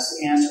warfare, and that's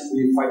the answer.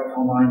 We fight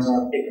no lines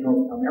on, they can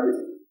overcome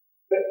everything.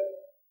 But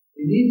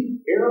you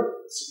need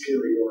air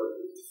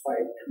superiority to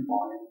fight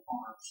combined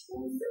arms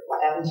warfare.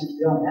 What happens if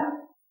you don't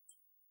have it?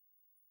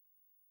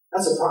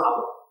 That's a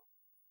problem.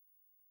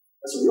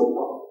 That's a real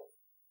problem.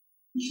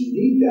 You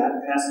need that,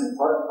 and that's an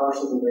part and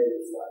parcel of the way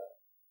we fight.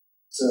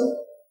 So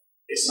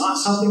it's not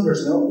something,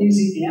 there's no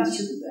easy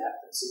answer to that.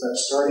 It's about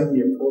starting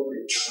the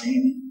appropriate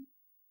training,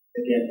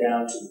 again,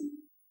 down to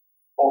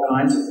all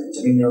kinds of things.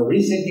 I mean, they're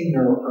rethinking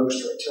their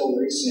approach to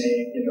artillery,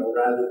 saying,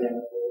 rather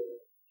than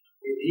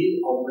we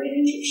need a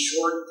range of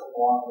short to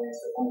long range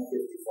for 155,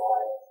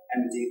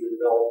 and indeed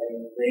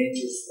developing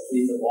ranges of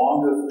even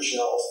longer for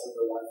shells for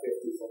the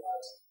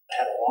 155s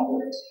at a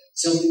longer range.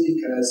 Simply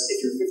because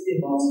if you're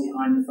 15 miles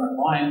behind the front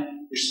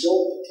line, you're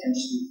still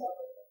potentially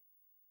vulnerable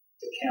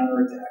to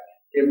counterattack.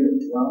 Given that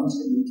drones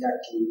can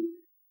detect you,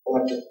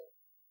 electric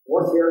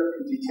warfare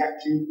can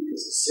detect you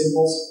because of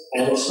signals,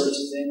 all those sorts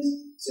of things.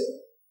 So,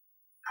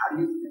 how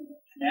do you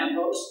command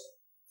post?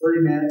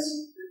 30 minutes,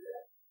 you're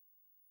dead.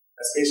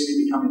 That's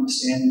basically becoming the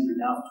standard you're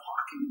now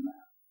talking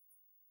about.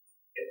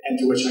 And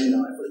to which, the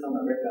first time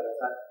I read that, I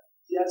thought,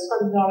 yeah, it's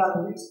probably not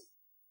unreasonable.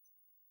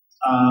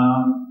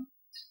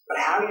 But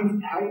how do you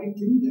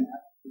do that?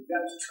 You've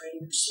got to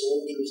train your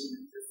soldiers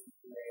in a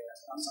different way.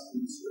 That's not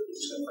something you're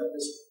just going to fight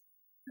this way.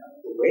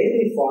 The way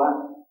they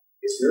fought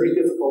is very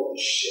difficult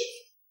to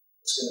shift.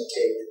 It's going to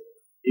take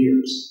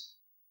years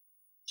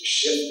to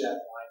shift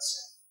that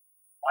mindset.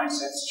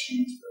 Mindsets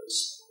change very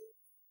slowly.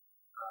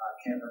 I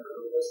can't remember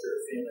who was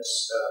very famous.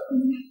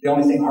 The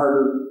only thing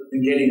harder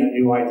than getting a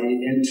new idea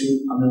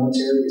into a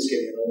military is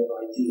getting an old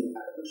idea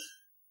out of it.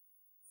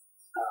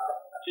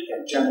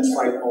 Generals tend to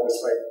fight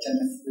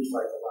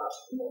the last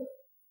war.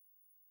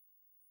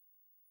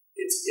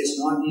 It's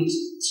not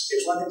easy.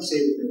 It's one thing to say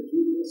we're going to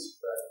do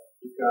this, but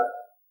we've got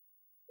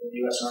in the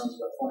U.S. Army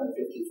about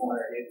 480,000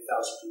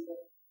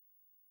 people.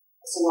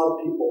 That's a lot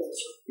of people to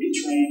sort of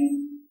retrain,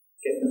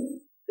 get them.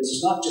 Because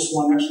it's not just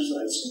one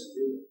exercise it's going to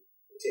do.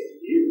 It takes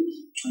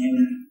years.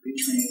 Training,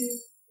 retraining,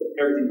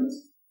 everything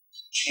else.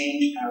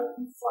 Change how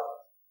we fight.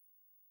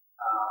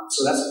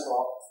 So that's a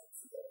problem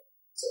for them.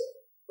 So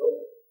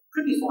it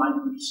could be fine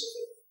in the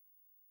Pacific.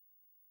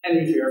 And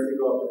if you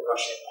go up to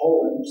Russia and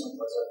Poland or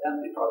someplace like that,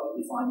 they'd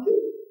probably be fine too.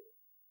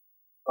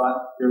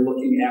 But you're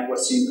looking at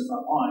what's seen in the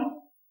front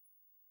line.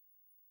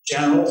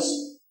 Generals,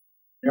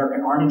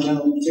 American Army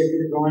generals in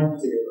particular,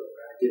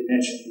 I did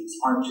mention these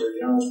armchair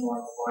generals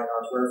going to find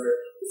arms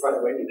warfare. By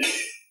the way,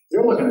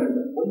 they're looking at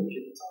it, what are you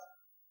kidding about?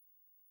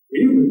 We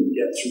wouldn't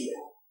get through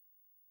that.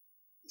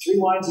 3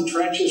 lines of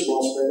trenches,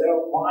 well spread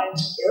out,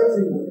 lines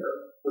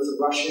everywhere, with the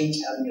Russians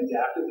having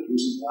adapted to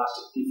using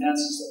plastic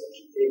defenses. So if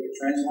you take a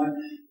trench line,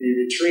 they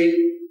retreat,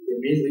 they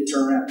immediately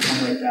turn around and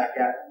come right back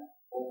at them.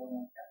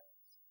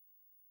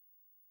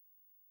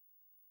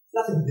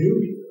 Nothing new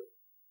here.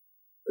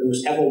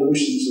 There's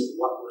evolutions of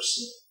what we're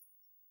seeing.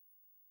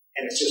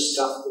 And it's just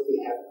stuff that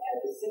we haven't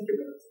had to think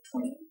about it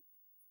for 20 years.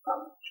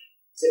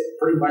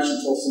 Pretty much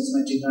until since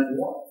 1991.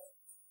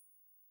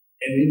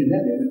 And even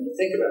then, they didn't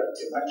think about it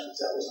too much because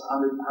that was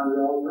 $100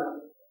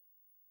 ground.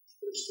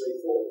 Pretty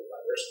straightforward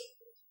by their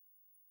standards.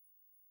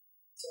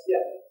 So,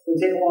 yeah, it would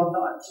take a long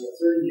time. So,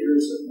 30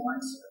 years of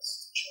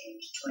mindsets to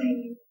change,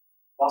 training,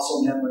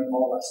 muscle memory,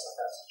 all that stuff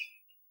has to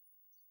change.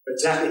 But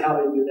exactly how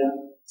they do that,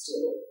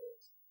 still.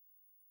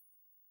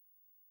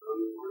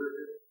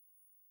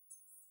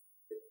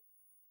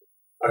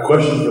 A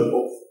question for the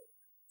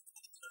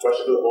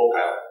whole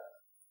panel.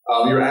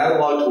 Your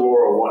analog to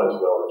World War I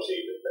is well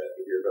received, and thank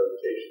you for your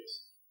presentations.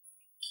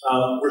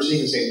 We're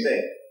seeing the same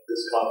thing.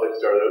 This conflict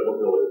started out in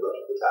mobility, the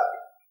Russians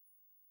attacking.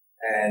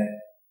 And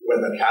when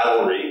the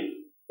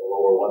cavalry in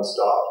World War I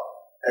stopped,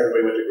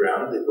 everybody went to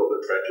ground, they built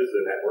their trenches,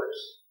 their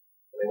networks,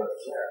 and they went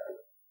from there.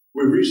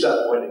 We've reached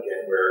that point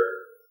again where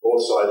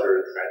both sides are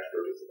entrenched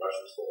versus the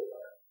Russians hold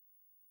on.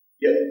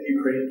 Yet the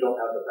Ukrainians don't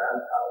have the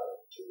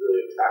manpower to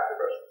really attack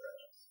the Russian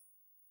trenches.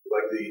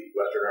 Like the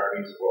Western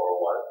armies of World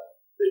War I,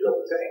 they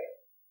built a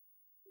tank.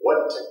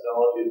 What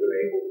technology has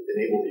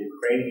enabled the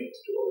Ukrainians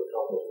to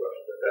overcome those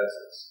Russian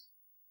defenses?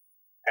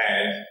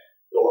 And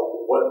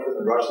what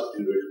can the Russians do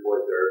to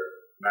exploit their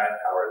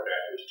manpower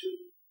advantage to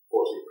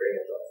force the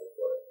Ukrainians off the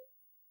foot?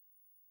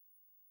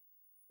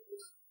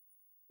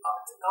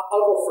 I'll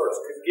go first,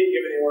 because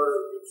given the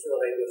order, it's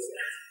really this.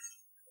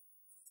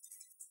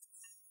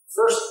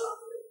 First,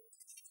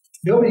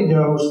 nobody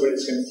knows what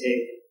it's going to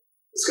take.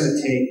 It's going to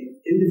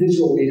take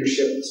individual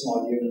leadership at the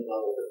small unit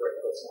level to break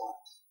those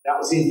lines. That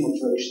was the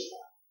infiltration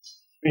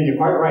tactics. I mean, you're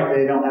quite right,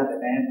 they don't have the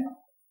manpower.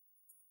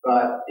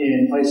 But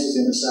in places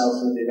in the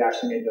South where they've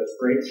actually made those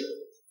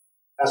breakthroughs,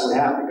 that's what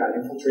happened. They got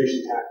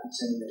infiltration tactics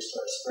and they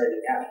started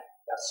spreading out.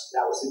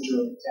 That was the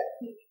German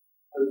technique.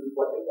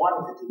 What they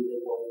wanted to do, they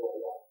wanted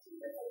to do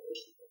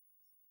infiltration.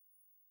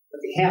 But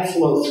they can't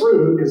flow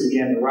through because,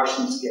 again, the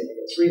Russians get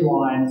 3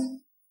 lines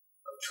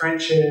of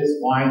trenches,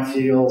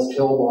 minefields,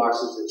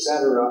 pillboxes,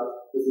 etc.,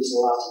 with these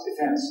lots of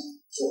defense.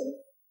 So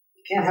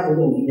you can't have a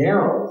little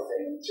narrow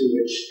thing to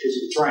which, because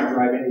if you try and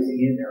drive anything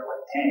in there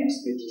like tanks,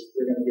 they're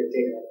going to get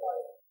taken up by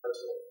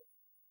artillery.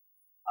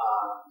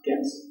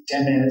 Again,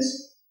 10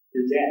 minutes,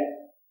 you're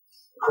dead.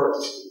 Of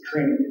course, the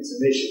Ukrainians, and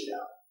they shoot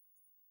down.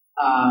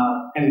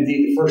 And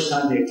indeed, the first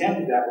time they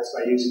attempted that was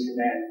by using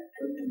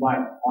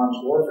combined arms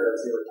warfare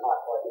as they were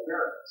taught by the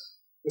Americans.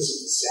 This is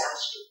a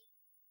disaster.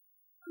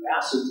 A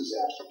massive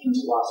disaster in terms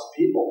of loss of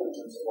people, in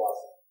terms of loss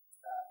of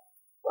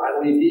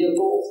Bradley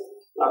vehicles,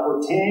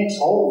 Leopard tanks,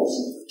 all of those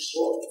things are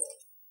destroyed.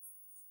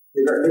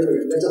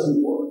 That doesn't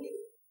work.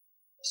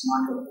 It's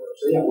not going to work.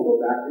 So yeah, we'll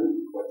go back to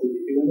what did we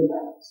do in the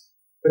past.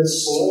 But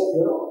it's slow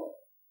going.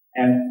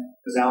 And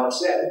as Alex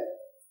said,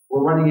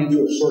 we're running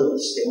into a sort of a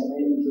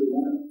stalemate into the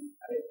winter.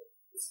 I mean,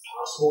 it's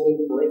possible they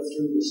can break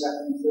through the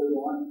second and third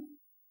line.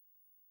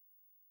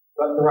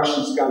 But the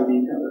Russians got to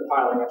be, they're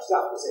piling up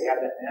stuff because they have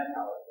that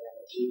manpower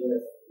advantage. Even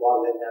if a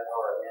lot of that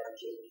manpower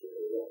advantage is because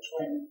they don't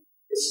train,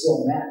 it's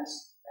still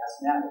mass. Mass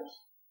matters.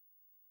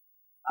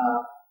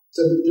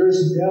 So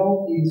there's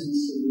no easy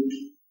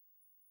solution.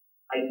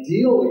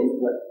 Ideally,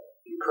 what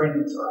the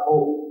Ukrainians are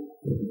hoping,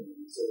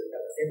 so they've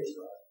got the fingers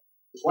crossed,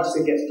 is once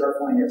they start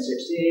flying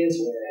F-16s,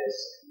 whereas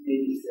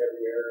maybe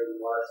February,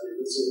 March,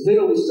 it's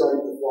literally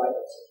starting to fly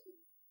F-16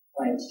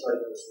 planes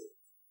starting this week.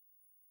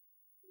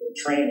 They're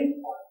training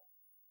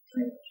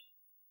trainers.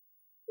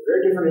 They're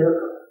very different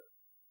aircraft.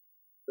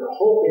 They're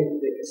hoping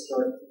they can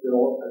start to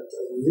build, at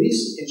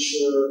least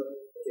ensure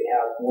that they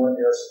have more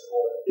air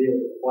support, and be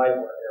able to provide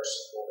more air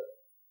support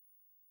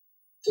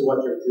to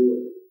what they're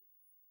doing.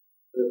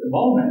 But at the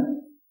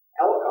moment,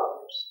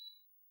 helicopters.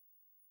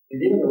 And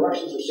even the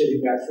Russians are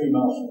sitting back 3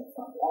 miles from the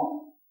front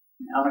line.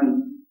 And how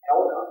many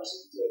helicopters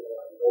have they taken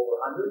out? Over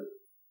 100?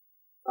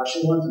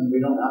 Russian ones, and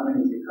we don't know how many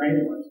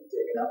Ukrainian ones have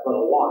taken out, but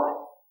a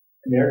lot.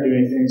 And they're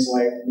doing things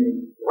like,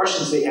 the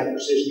Russians, they have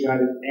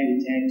precision-guided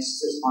anti-tank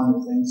system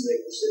and things.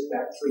 They can sit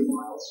back 3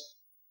 miles,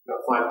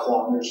 about 5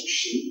 kilometers to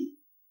shoot.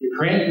 The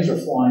Ukrainians are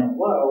flying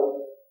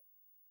low,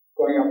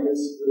 going up,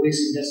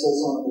 releasing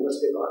missiles on a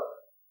ballistic arc,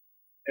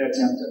 and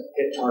attempt to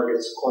hit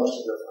targets close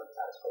to their front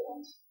tactical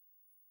ones.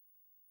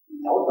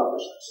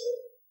 Helicopters are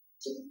safe.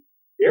 So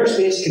the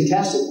airspace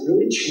contested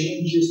really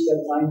changes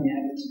the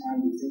dynamics and how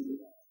you think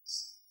about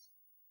this.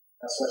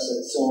 That's why I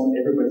said so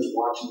everybody's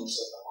watching this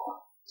at the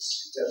hawk.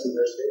 This contested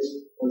airspace,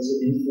 what does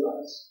it mean for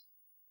us?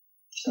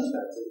 Which comes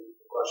back to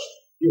the question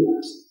you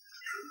asked.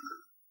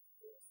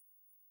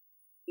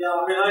 Yeah,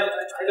 I mean,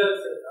 I don't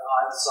think that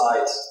either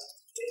side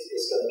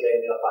is going to gain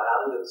the upper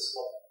hand.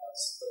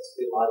 That's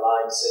been my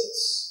line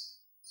since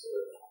sort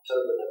of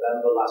October,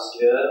 November last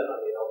year. I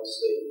mean,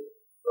 obviously,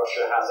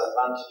 Russia has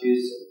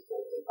advantages in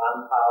terms of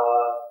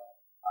manpower,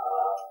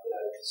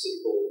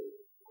 considerable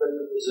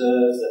equipment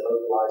reserves, they're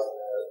mobilizing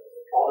their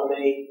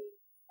economy,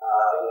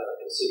 a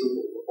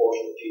considerable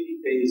proportion of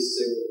GDP is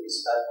still to be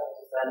spent on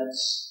defense.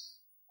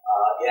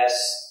 Yes,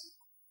 the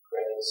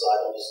Ukrainian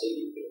side obviously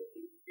you can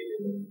keep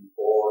giving them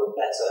more and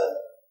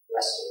better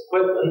Western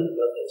equipment,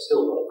 but they've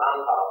still got a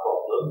manpower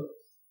problem.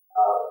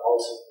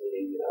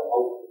 Ultimately,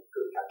 hopefully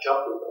could catch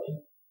up with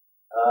them.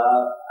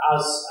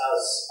 As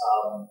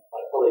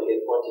my colleague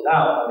had pointed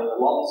out, I mean, a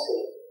lot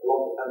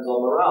depends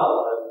on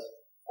morale, and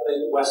I think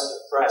the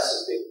Western press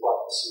has been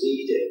quite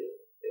misleading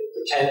in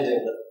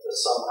pretending that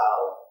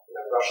somehow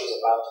Russia's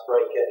about to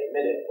break any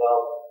minute.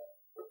 Well,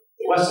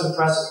 the Western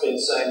press has been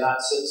saying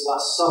that since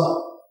last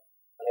summer,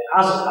 and it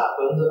hasn't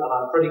happened, and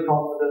I'm pretty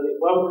confident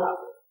it won't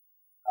happen,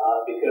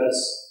 because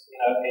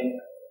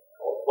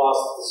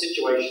whilst the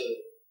situation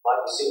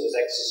might be seen as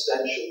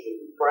existential for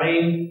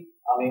Ukraine,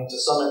 I mean, to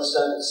some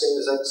extent, it's seen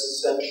as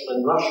existential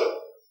in Russia.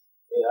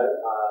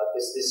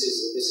 This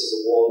is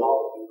a war not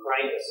of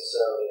Ukraine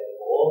necessarily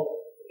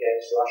anymore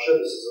against Russia.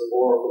 This is a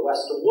war of the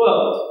Western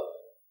world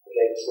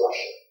against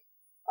Russia,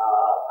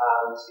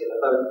 and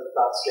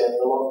that's getting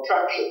a lot of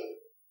traction.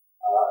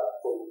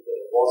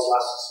 It was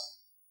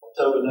last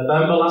October,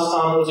 November last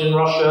time I was in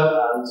Russia,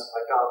 and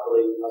I can't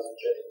believe it hasn't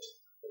changed.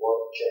 It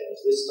won't change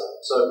this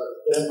time. So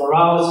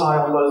morale is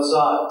high on both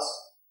sides.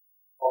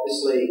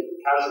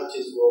 Obviously,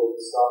 casualties will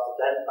start to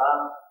dent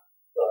that,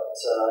 but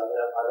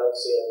I don't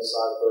see any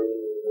side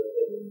breaking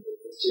in the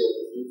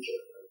foreseeable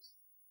future.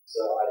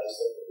 So I just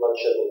think the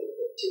bloodshed will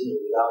continue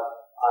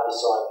without either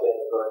side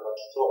getting very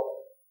much at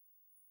all.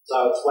 So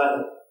it's when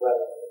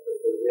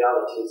the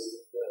reality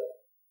is,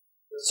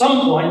 at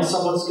some point,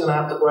 someone's going to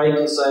have to break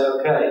and say,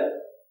 okay,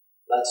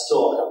 let's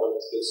talk, I'm willing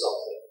to do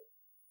something.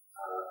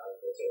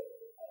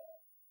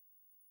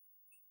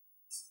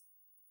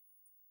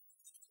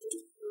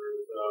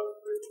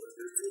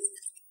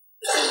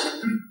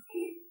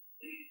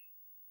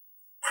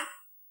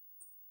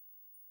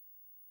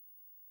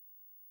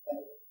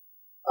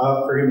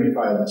 Forgive me if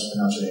I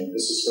mispronounce your name.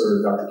 This is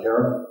for Dr.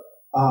 Terriff.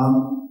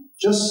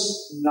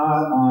 Just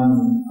not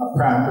on a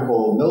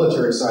practical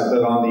military side,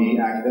 but on the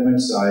academic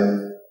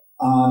side,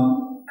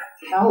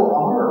 how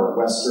are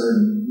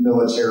Western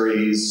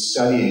militaries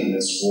studying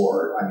this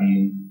war? I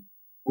mean,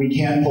 we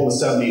can't pull a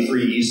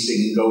 73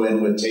 Easting and go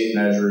in with tape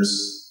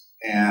measures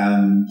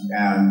and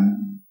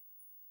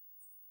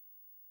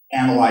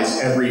analyze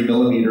every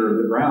millimeter of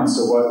the ground.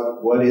 So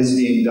what is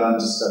being done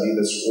to study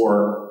this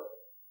war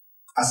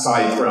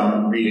aside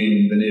from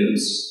reading the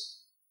news?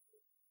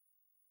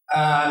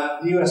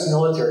 The U.S.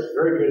 military is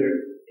very good at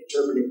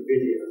interpreting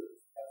video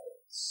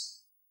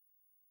evidence.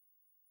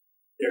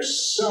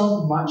 There's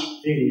so much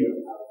video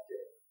out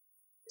there.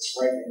 It's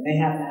frightening. And they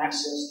have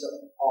access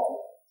to all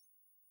of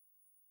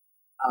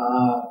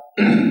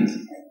it.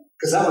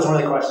 Because that was one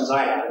of the questions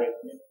I had. I mean,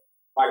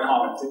 my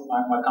common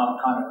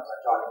comment as I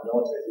talk to the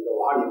military, you go,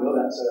 well, how do you know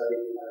that? So I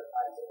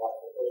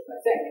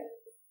think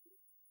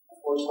it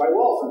works quite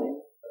well for me.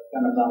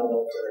 But I'm not a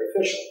military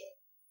official.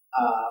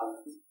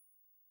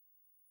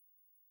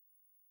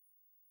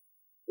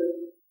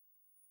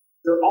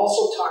 They're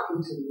also talking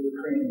to the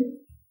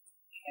Ukrainian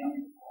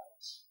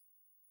counterparts.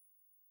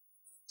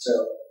 So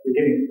we're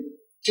getting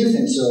two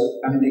things.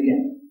 So, I mean,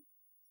 again,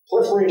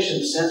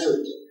 proliferation of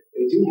sensors,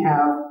 they do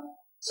have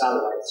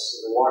satellites.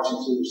 They're watching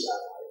through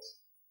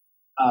satellites.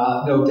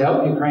 No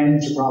doubt the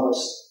Ukrainians are probably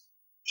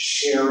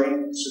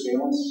sharing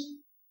surveillance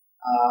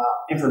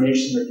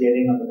information they're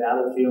getting on the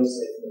battlefields,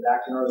 like from the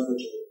backyards,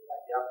 which are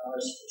like the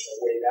outdoors, which are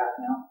way back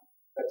now.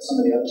 But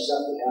some of the other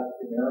stuff they have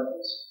with the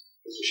Americans.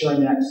 Because they're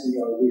showing that,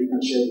 we're going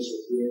to share this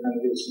with you, we're going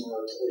to give us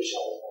more artillery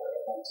shells, more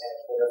M1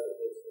 tanks, whatever it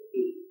may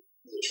be.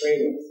 There's a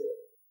trade with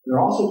it.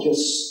 They're also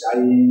just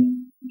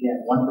studying,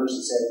 again, one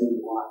person said we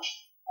watch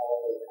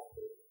all of the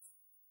country.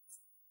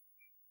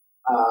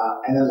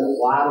 And there's a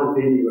lot of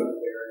video up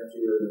there, and if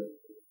you're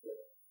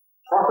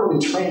properly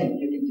trained,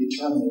 you can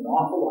determine an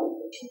awful lot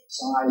in terms of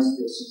size,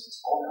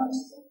 distance, all kinds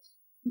of things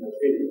in those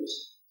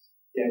videos.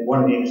 And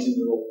one of the interesting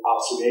little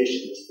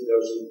observations for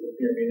those who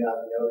may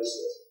not notice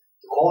this,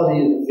 the quality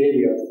of the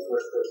video, the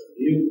first-person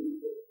view,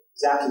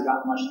 has actually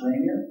gotten much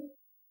grainier.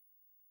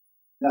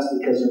 That's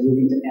because they're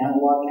moving to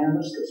analog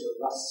cameras, because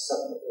they're less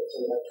susceptible to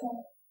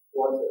electronic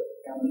warfare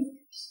cameras,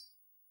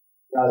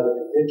 rather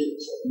than digital.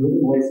 So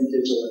moving away from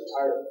digital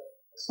entirely,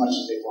 as much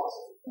as they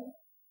possibly can.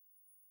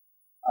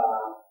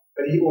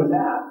 But even with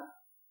that,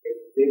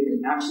 they can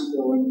actually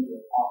go into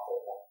an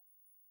awful lot.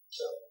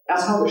 So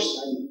that's how they're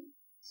studying.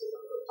 So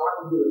they're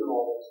talking to their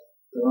colleagues,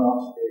 their own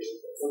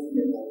observations, they're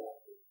looking at all that.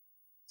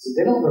 So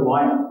they don't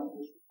rely on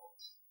news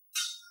reports.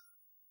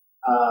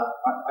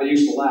 I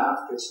used to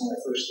laugh because when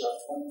I first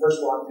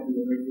walked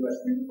into the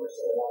U.S. Marine Corps, I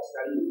said, I want to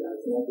study you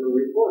guys. I want to do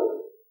a report.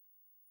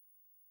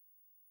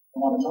 I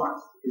want to talk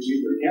because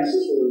you're against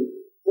this or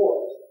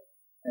for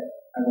it.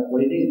 And I went, what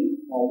do you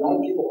mean? Well, the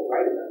only people who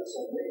write about it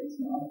are Marines.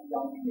 I'm a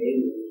young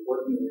Canadian who's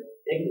working in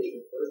English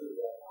university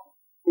right now.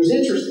 It was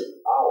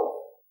interesting.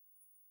 Oh.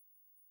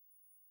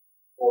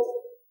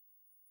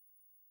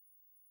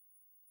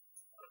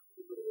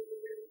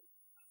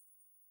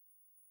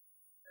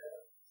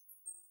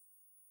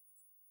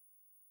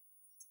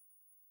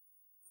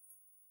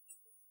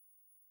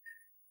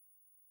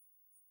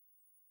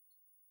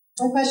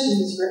 My question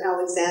is for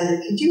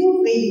Alexander. Could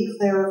you maybe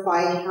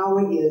clarify how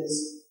it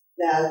is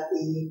that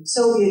the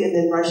Soviet and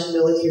then Russian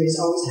militaries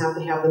always have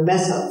to have the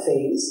mess-up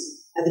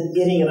phase at the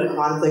beginning of a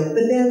conflict,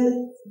 but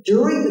then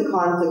during the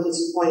conflict, as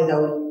you pointed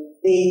out,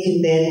 they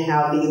can then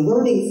have the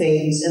learning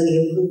phase and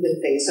the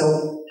improvement phase.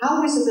 So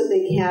how is it that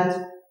they can't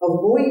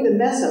avoid the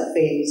mess-up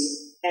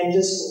phase and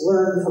just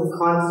learn from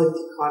conflict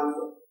to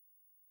conflict?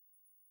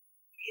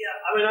 Yeah,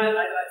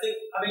 I think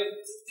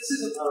this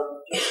isn't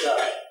just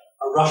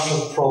a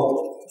Russian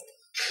problem.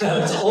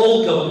 It's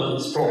all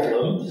government's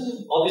problem.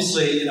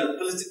 Obviously,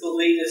 political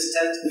leaders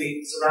tend to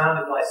be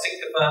surrounded by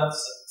sycophants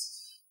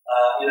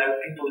and,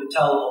 people who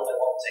tell them what they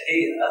want to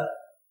hear.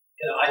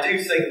 I do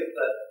think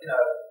that,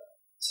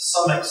 to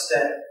some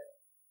extent,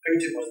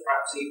 Putin was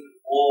perhaps even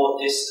more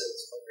distant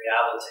from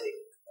reality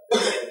at the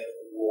beginning of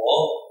the war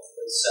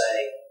than, say,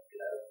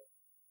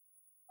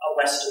 a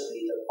Western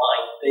leader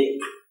might be.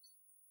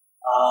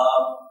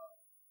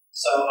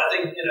 So I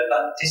think,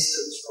 that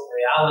distance from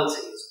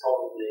reality is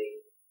probably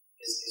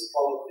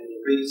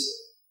the reason.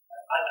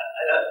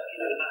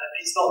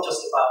 It's not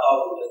just about,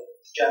 the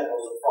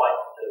generals are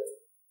frightened of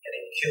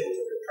getting killed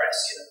or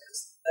repressed,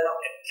 because they're not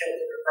getting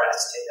killed or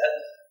repressed here.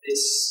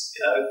 It's,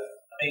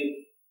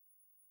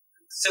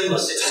 similar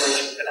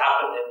situation could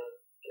happen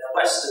in a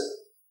Western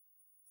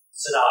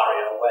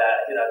scenario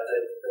where, the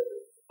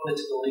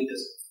political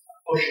leaders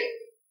are pushing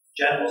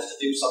generals to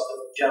do something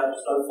that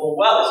generals don't full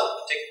well isn't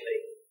particularly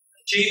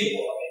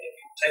achievable. If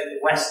you take the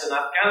West and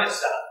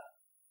Afghanistan,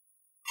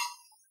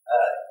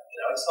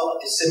 it's not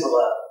a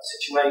dissimilar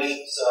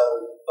situation. So,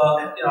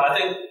 but I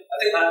think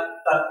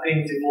that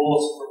being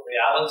divorced from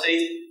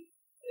reality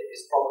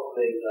is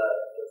probably the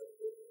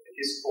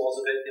biggest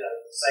cause of it. The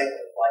same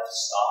thing applied to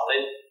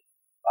Stalin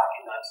back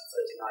in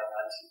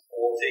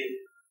 1939, 1940,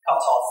 cut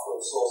off from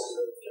sources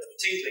of,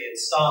 particularly in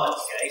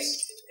Stalin's case,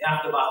 in the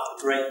aftermath of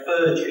the Great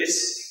Purges.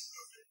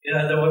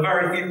 There were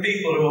very few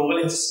people who were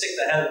willing to stick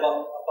their head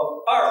above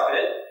the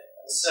parapet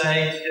and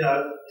say,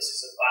 this is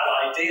a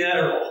bad idea,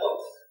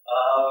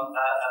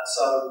 and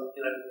so,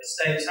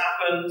 mistakes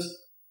happened.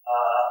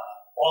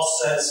 Boss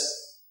says,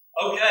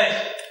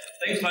 okay,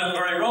 things went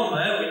very wrong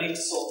there, we need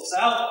to sort this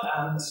out,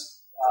 and, as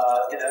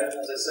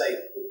I say,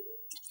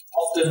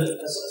 often,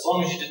 as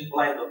long as you didn't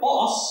blame the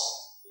boss,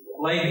 you could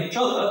blame each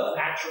other and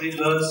actually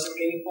learn some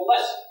meaningful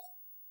lessons.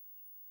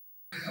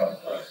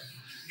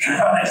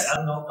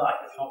 I'm not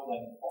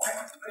blaming the boss.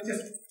 I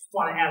just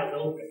want to add a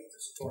little bit to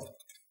support.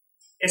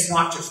 It's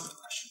not just the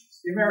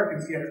Russians. The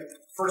Americans get it.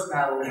 First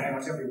battle in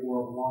almost every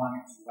war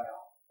long as well.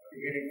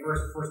 Beginning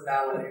first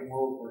battle in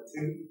World War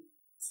II,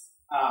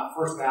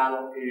 first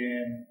battle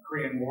in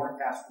Korean War,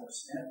 Task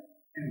Force Smith,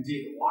 and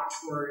indeed the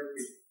watchword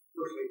is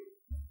virtually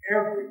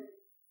every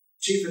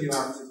chief of the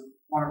army.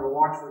 One of the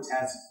watchwords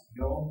has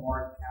no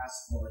more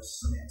Task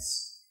Force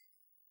Smiths.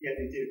 Yet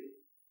they do.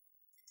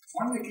 It's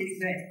one of the key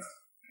things.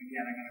 And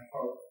again, I'm going to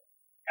quote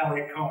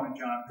Elliot Cohen and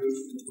John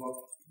Booth from the book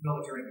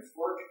Military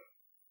Misfortune.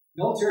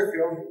 Military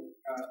failure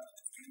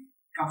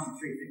comes from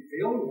three things: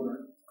 failure to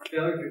learn,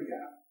 failure to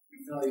adapt,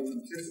 and failure to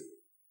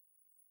anticipate.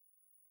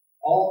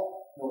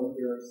 All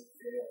militaries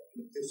fail to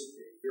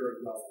anticipate very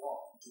well at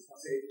all, which is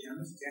what they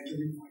tend to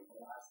fight the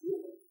last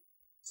war.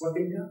 It's what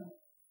they know.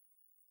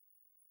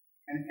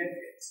 And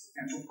it's a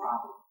potential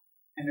problem.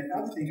 And the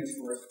other thing is,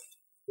 for us,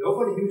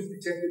 nobody who's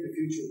protected the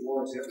future of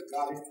war has ever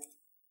got it.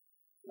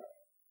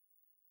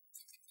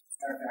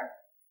 Matter of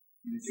fact,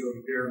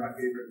 Jody Bear, my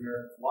favorite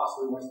American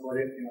philosopher, once put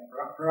it,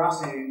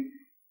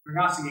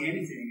 pronouncing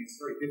anything, it's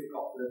very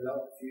difficult to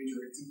develop the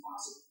future. It's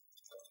impossible.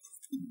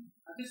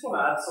 I just want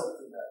to add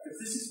something there,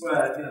 because this is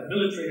where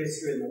military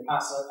history in the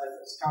past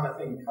has kind of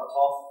been cut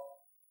off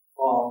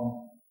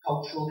from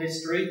cultural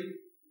history,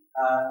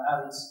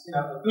 and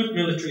a good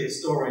military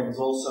historian is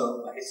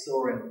also a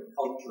historian of the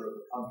culture of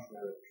the country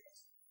they're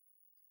interested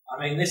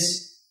in.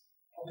 This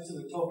obviously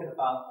we're talking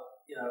about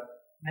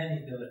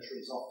many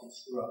militaries often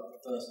screw up the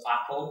first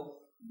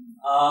battle,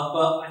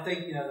 but I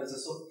think there's a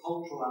sort of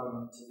cultural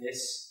element to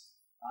this.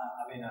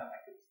 I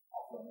could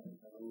offer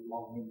a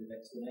long-winded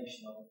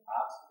explanation of it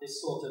perhaps, but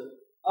this sort of,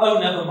 oh,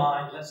 never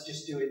mind, let's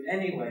just do it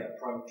anyway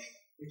approach,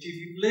 which if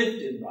you've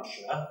lived in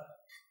Russia,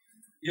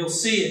 you'll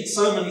see it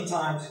so many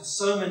times in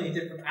so many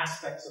different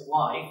aspects of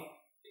life.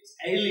 It's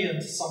alien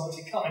to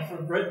somebody coming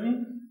from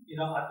Britain.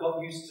 I've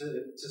got used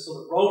to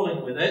sort of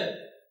rolling with it,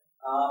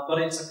 but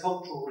it's a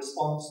cultural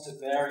response to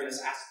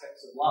various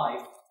aspects of life,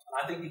 and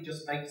I think it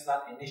just makes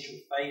that initial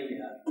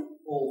failure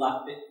all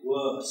that bit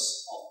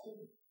worse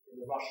often in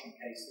the Russian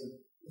case than,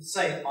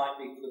 say, it might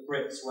be for the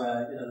Brits,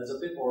 where there's a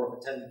bit more of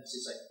a tendency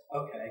to say,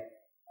 okay,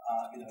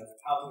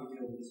 how do we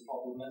deal with this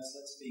problem?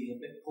 Let's be a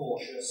bit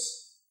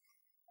cautious.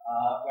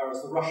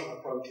 Whereas the Russian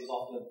approach is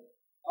often,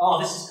 oh,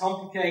 this is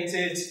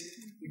complicated,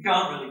 we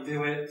can't really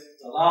do it,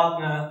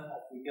 Zaladna,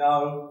 off we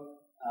go,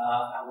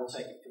 and we'll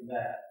take it from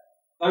there.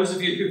 Those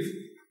of you who've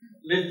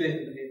lived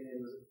in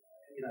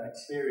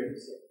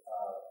experience of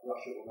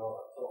Russia will know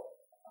what I'm talking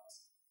about.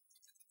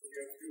 We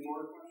have two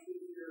more questions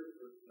here,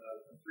 or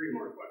three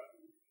more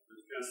questions.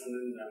 This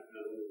gentleman, that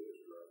gentleman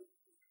is right.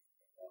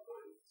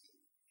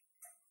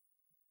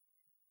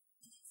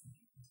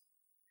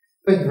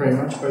 Thank you very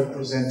much, both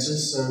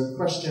presenters. So,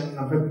 question,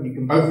 I'm hoping you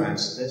can both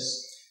answer this.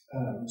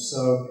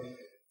 So,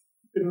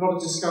 been a lot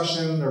of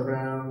discussion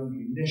around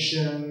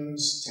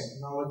munitions,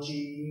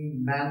 technology,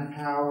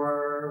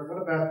 manpower.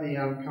 What about the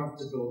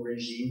uncomfortable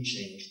regime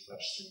change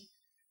question?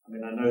 I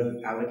mean, I know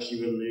that Alex,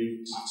 you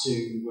alluded to,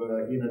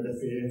 the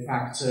fear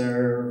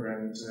factor,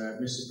 and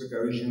Mr.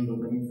 Prigozhin, the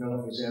wing fell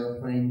off his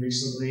airplane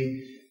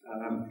recently.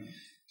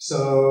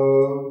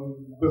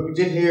 But we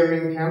did hear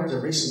in Canada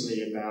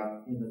recently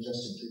about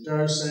Justin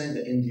Trudeau saying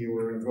that India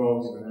were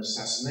involved in an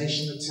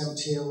assassination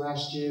attempt here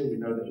last year. We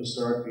know that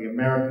historically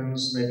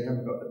Americans maybe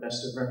haven't got the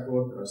best of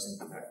record, but I was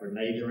thinking about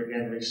Grenada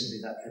again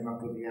recently. That came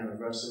up with the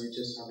anniversary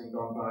just having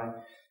gone by.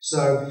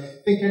 So,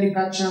 think any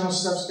back channel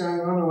stuff's going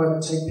on, or whether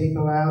to take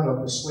people out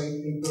or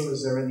persuade people?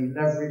 Is there any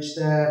leverage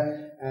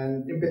there?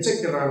 And in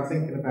particular, I'm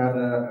thinking about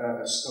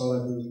a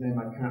scholar whose name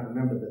I can't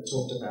remember that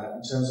talked about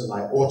in terms of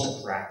like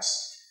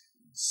autocrats.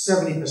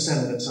 70%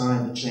 of the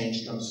time, the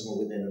change comes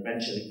from within.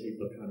 Eventually,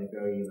 people kind of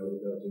go, we've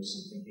got to do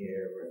something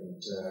here, and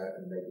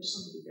maybe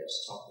somebody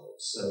gets toppled.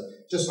 So,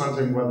 just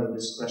wondering whether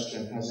this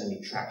question has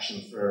any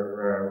traction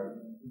for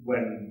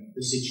when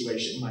the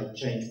situation might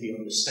change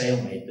beyond the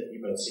stalemate that you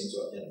both seem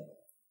to identify.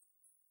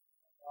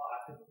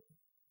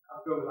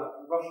 I'll go with that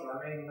from Russia.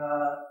 I mean,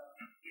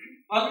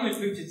 Vladimir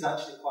Putin's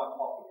actually quite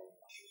popular in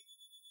Russia.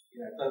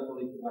 Don't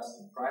believe the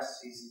Western press.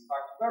 He's in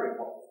fact very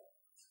popular.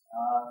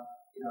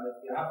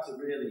 You have to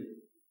really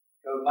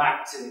go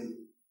back to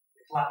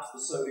the collapse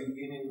of the Soviet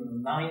Union in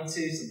the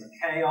 90s and the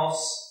chaos,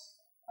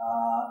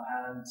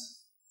 and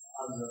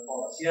under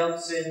Boris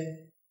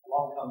Yeltsin,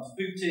 along comes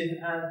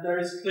Putin, and there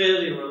is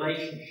clearly a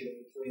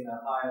relationship between a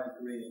higher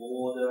degree of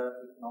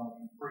order, economic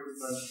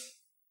improvement,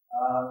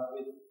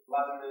 with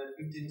Vladimir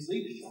Putin's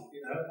leadership,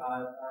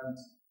 and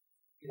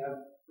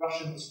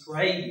Russians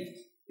craved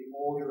the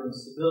order and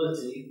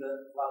stability that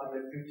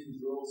Vladimir Putin's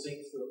rule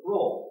seeks to have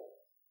brought.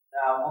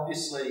 Now,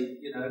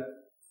 obviously,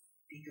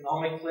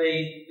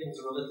 economically, things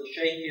are a little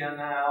shakier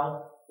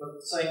now, but at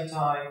the same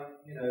time,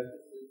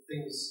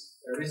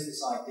 there is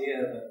this idea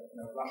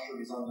that Russia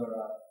is under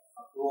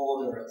a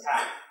broader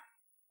attack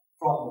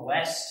from the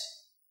West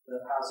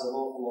that has an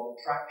awful lot of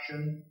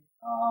traction.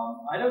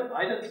 I don't.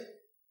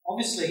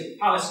 Obviously,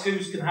 palace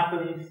coups can happen.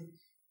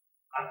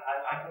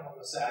 I don't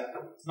want to say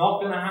it's not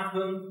going to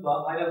happen,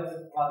 but I don't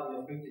think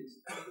Vladimir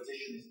Putin's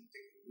position is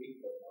particularly weak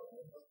at the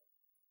moment.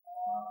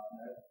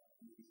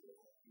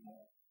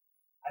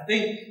 I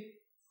think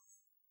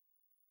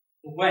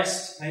the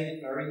West made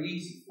it very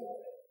easy for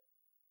it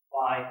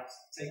by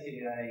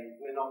taking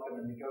we're not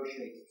going to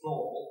negotiate at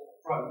all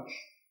approach,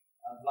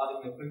 and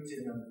Vladimir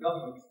Putin and the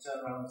government could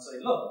turn around and say,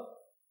 look,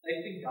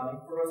 they've been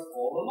gunning for us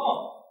all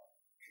along.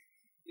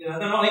 They're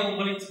not even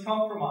willing to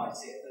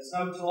compromise here. There's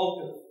no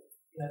talk of,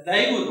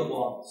 they were the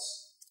ones,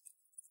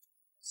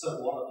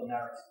 so one of the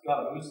narrative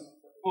goes,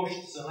 that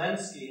pushed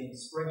Zelensky in the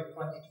spring of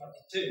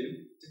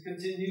 2022 to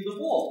continue the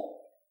war.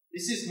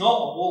 This is not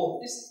a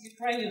war. The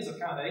Ukrainians are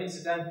kind of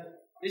incidental.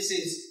 This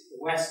is the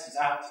West is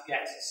out to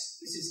get us.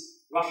 This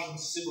is Russian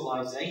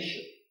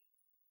civilization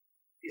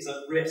is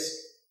at risk.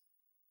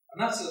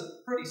 And that's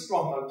a pretty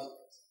strong motive.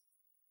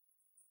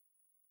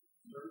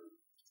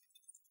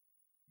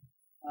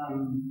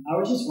 I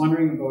was just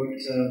wondering about,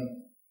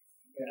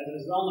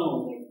 as well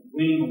known,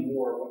 winning a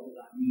war, what does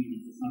that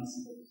mean? It's not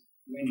simple as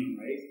winning,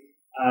 right?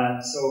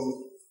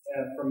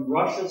 From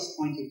Russia's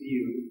point of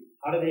view,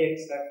 how do they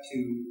expect to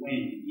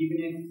win? Even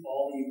if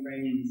all the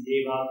Ukrainians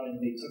gave up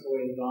and they took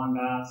away the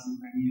Donbass and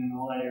Crimea and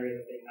all that area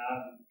that they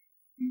have, and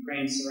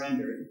Ukraine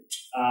surrendered,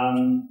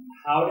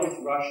 how does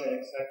Russia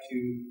expect to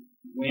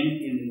win at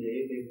the end of the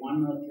day? They've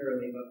won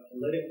militarily, but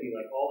politically,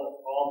 all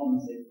the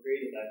problems they've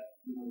created,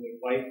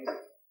 they've wiped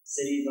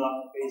cities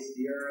off the face of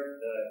the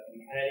earth, the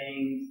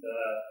beheadings,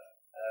 the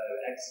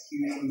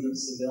executions of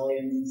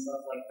civilians and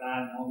stuff like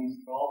that, and all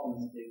these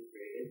problems that they've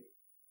created.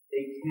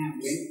 They can't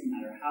win from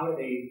that, or how do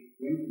they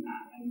win from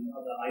that? And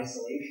the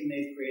isolation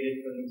they've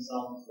created for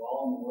themselves as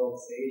well on the world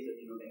stage, that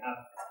they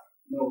have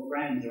no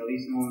friends, or at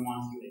least no one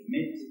wants to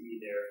admit to be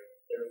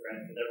their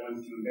friend, because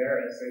everyone's too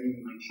embarrassed. Right?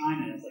 Even like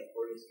China, it's like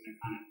we're just going to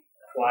kind of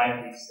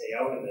quietly stay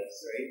out of this,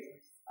 right?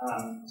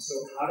 So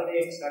how do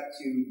they expect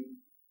to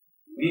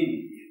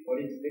win?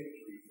 What is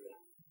victory for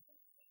them?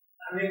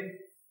 I mean,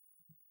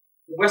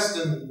 the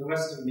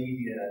Western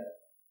media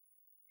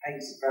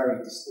paints a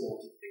very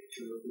distorted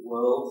picture of the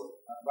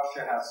world.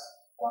 Russia has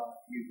quite a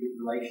few good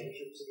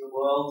relationships in the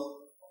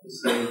world.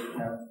 Obviously,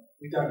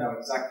 we don't know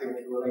exactly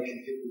what the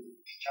relationship with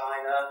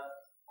China.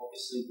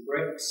 Obviously,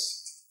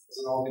 BRICS as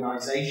an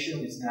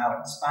organisation is now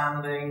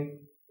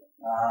expanding.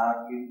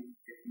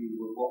 If you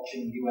were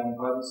watching UN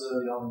votes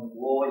early on in the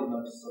war, you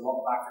noticed a lot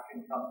of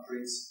African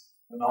countries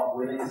were not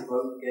willing to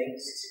vote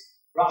against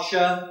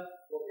Russia.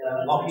 They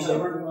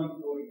weren't going to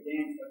go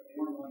against, but they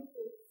weren't going to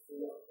go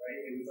for, right?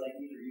 It was like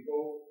either you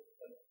go.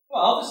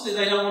 Well, obviously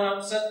they don't want to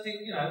upset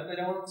they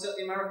don't want to upset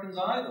the Americans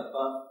either.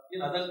 But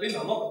there's been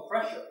a lot of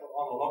pressure put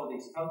on a lot of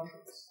these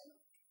countries,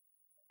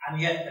 and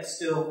yet they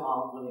still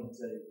aren't willing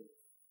to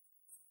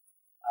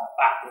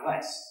back the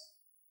West.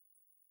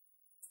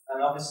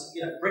 And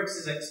obviously, BRICS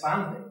is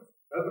expanding.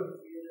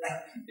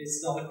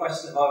 it's not a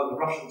question of, oh, the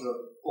Russians are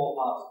poor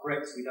part of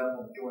BRICS, we don't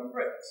want to join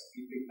BRICS. If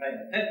you've been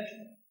paying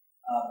attention,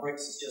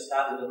 BRICS has just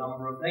added a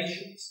number of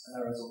nations, and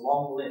there is a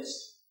long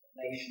list of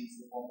nations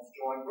that want to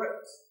join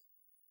BRICS.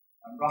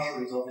 And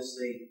Russia is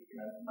obviously,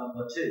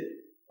 number 2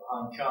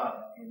 behind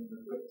China in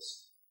the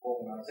BRICS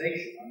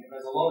organisation. I mean,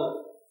 there's a lot of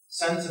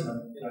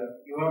sentiment.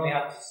 You only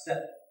have to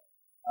step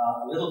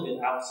a little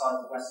bit outside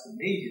the Western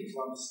media to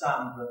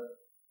understand that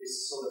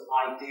this sort of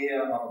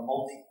idea of a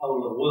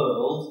multipolar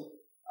world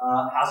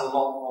has a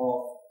lot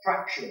more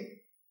traction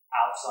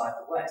outside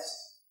the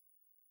West.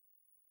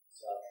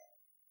 So,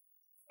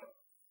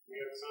 we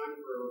have time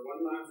for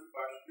one last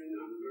question.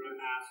 I'm going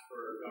to ask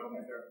for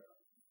Dr. Terriff.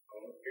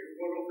 Okay,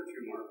 we'll go for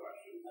 2 more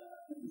questions.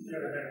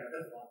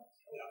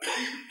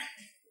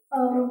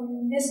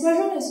 This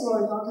question is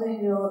for Dr.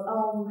 Hill.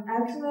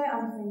 Actually,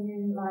 I'm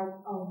thinking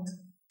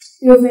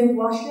you think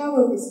Russia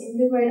will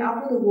disintegrate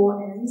after the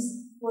war ends?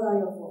 What are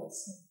your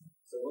thoughts?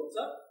 So what's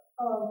that?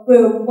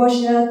 Will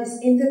Russia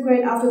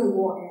disintegrate after the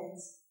war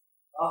ends?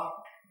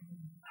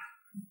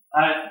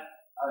 I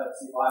don't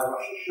see why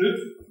Russia should.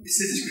 This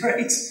is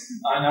great.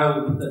 I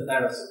know that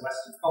there are some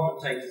Western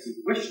commentators who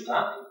wish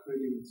that,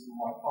 including some of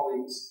my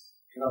colleagues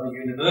in other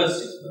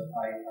universities, but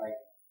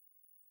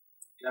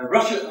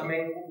Russia, I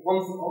mean,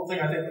 one thing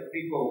I think that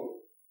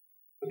people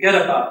forget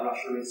about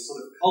Russia is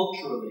sort of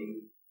culturally,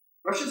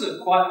 Russia's a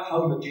quite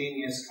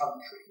homogeneous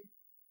country.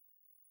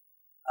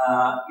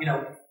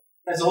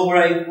 There's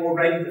already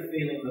the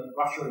feeling that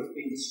Russia has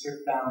been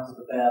stripped down to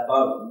the bare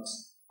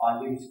bones by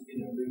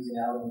losing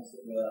elements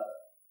that were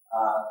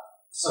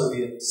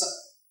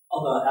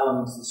other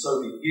elements of the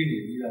Soviet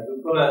Union.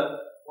 We've got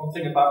one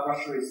thing about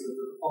Russia is that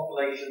the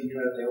population,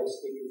 they all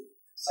speak the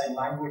same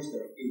language,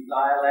 there are a few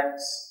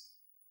dialects.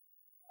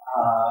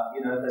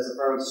 There's a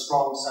very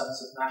strong sense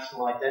of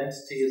national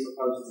identity as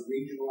opposed to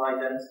regional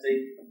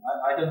identity.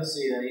 I don't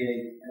see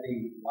any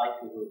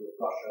likelihood of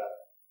Russia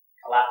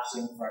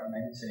collapsing,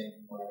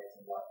 fragmenting, or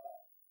anything like that.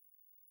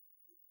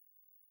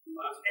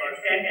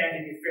 And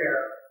to be fair,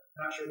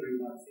 not sure we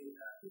want to see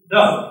that.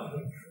 No.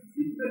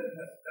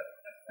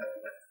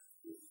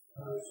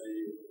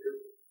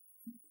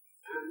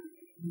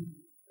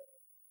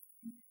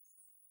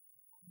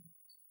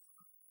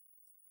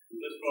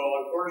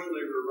 Well,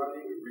 unfortunately, we've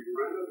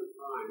run out of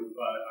time,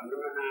 but I'm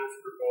going to ask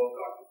for both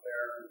Dr.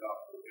 Terriff and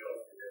Dr. Hill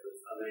to give a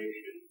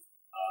summation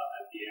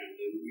at the end,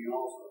 and we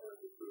also have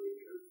the crew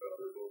here, so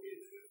there will be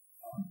a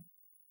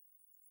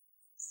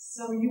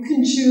So you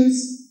can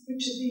choose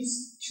which of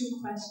these 2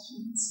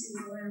 questions you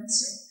will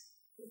answer.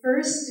 The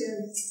first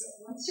is,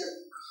 what's your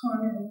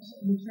comment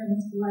in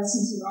terms of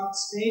lessons and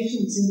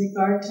observations in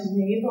regard to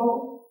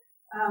naval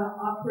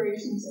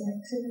operations and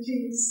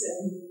activities?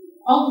 And the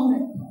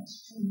ultimate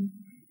question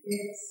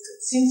is,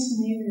 it seems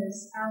to me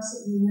there's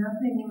absolutely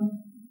nothing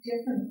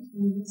different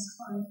in this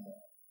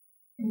conflict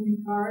in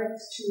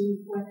regards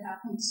to what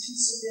happens to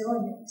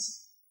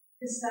civilians.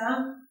 Is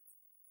that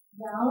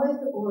valid,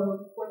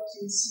 or what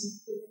do you see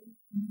different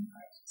in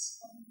regard to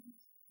this conflict?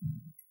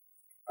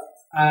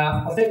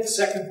 I'll take the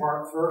second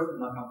part first,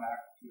 and I'll come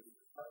back to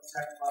the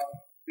second part.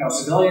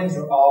 Civilians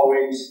are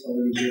always the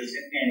losers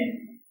in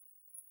any.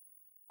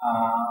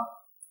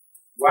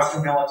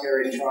 Western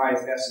military try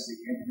as best as they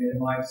can to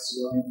minimize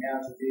civilian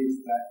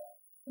casualties, but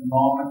the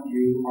moment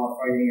you are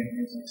fighting in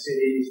things like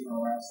cities or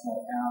around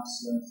small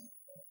towns,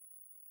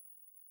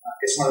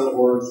 it's one of the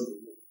horrors.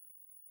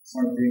 It's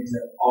one of the things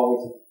that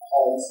always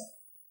appalls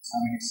how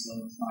many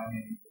civilians die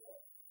in.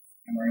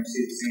 And we're going to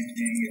see the same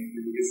thing if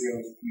the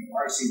Israelis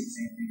are seeing the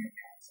same thing in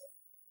Gaza.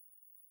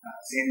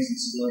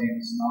 Innocent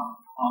civilians, not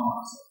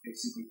Hamas, are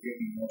basically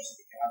taking most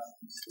of the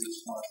casualties of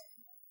this part.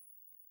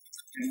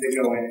 And they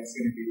go in, it's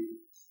going to be,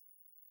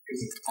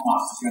 because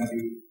Hamas is going to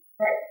be,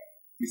 right,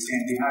 you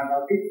stand behind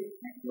our people,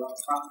 and you have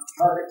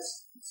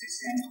targets, and they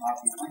stand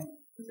behind them,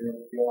 because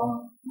they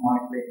want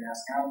to create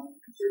mass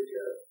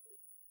counter-terrorism.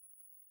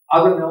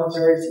 Other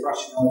militaries, the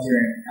Russian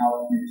military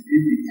and they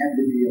tend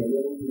to be a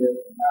little bit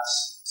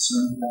less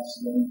concerned about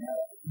civilian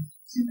casualties.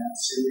 We've seen that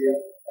in Syria,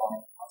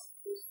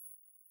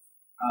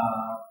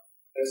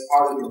 that's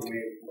part of the way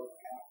it works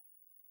out.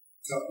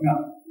 So,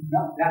 no,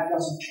 that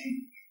doesn't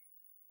change.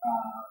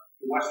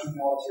 The Western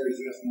military,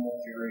 the U.S.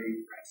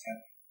 military,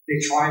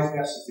 they try as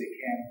best as they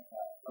can.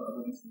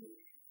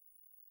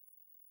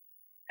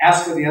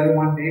 As for the other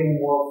one,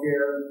 naval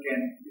warfare,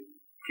 again,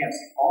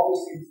 all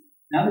these things,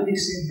 none of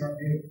these things are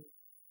new.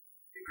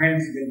 The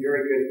Ukrainians have been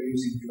very good at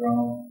using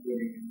drones,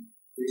 including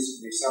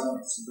recently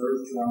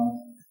submerged drones,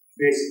 to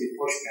basically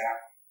push back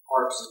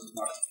parts of the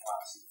Russian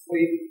classic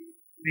fleet.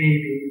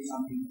 Maybe,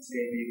 some people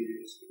say maybe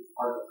it was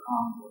part of the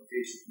common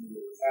rotation we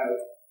were without.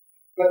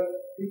 But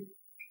the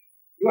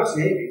U.S.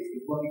 Navy has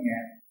been looking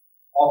at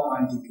all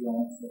kinds of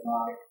drones,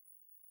 robotic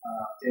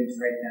things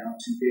right now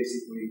to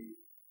basically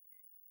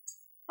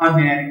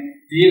unmanned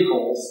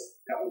vehicles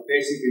that will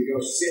basically go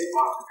sit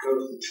off the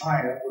coast of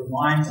China with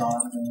lines on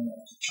them, and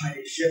the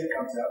Chinese ship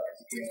comes out because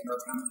you can't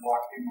kind of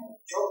walk in on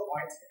the choke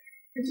points,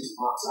 it just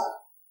pops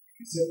up.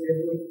 You can sit there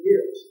for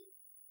years.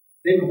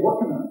 They've been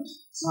working on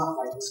this. It's not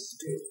like this is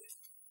new.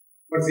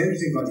 what's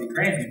interesting about the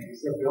Ukrainians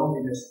is they're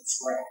building this from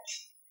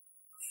scratch.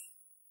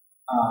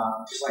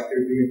 Just like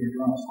they're doing their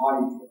drones,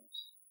 body drones.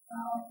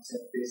 Like I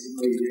said,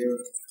 basically they're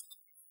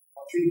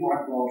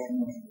 $300 from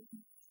most of them.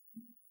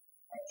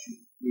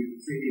 We have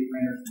 3D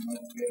printers from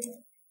most of them.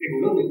 They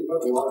literally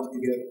put a lot of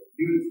them together,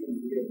 units put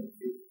them together.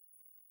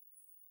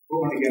 Put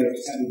one together,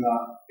 send it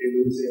off, they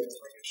lose it,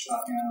 or get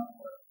shot down,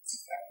 or it's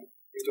effective.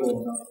 They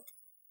build another.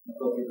 They'll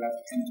go through about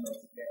 10 of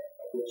those a day,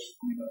 of which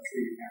only about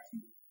 3 are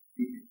actually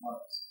decent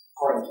parts,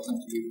 according to some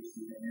views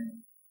through the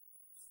end.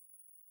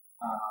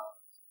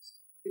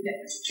 Again,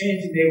 it's a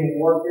change in naval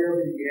warfare,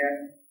 but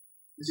again,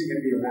 is it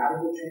going to be a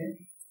radical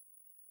change?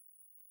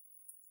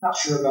 Not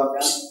sure about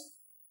that.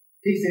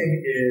 Key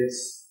thing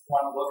is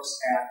one looks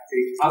at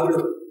the other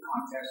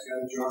context, the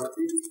other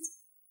geography.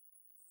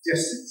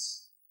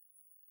 Distance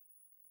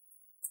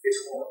is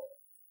horrible.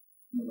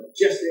 The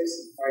logistics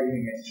of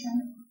fighting against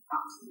China are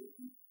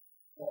absolutely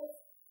horrible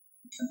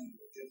in terms of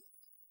logistics.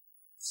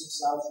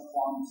 6,000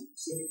 kilometers of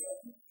Pacific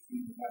Ocean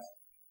between the West.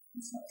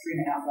 It's about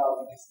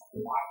 3,500 just on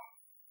Hawaii.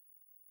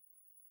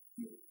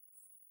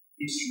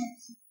 East China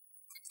Sea.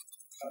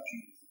 South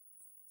China Sea.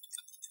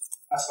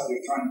 That's why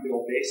they're trying to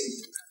build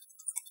bases.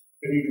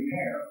 But even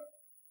there,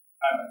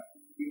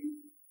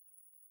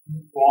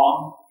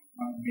 Guam,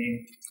 one of the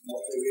main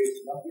military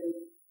bases up here,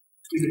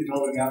 we've been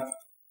building up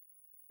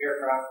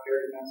aircraft,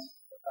 air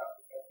defenses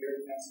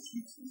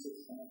from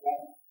expenses, something like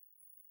that.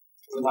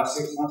 For the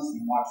last 6 months, we've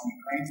been watching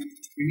Ukraine.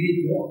 We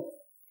need more.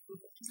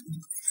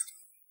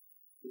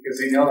 Because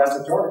they know that's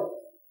a target.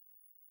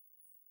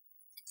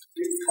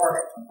 Big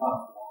target on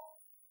top of it.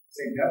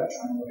 They know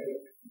trying to hit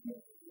it.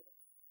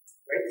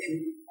 Right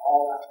through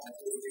all that, that's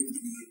what we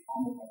do on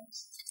the ones.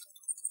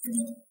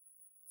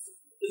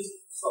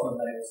 Just some of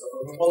those. So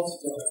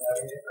once again,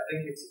 I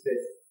think it's a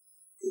bit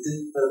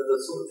the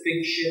sort of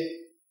big ship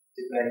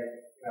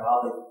debate.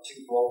 Are they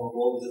too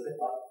vulnerable? Is a bit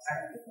like the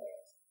tank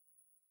debate.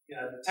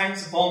 The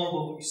tanks are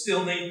vulnerable, but we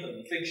still need them.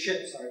 The big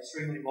ships are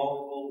extremely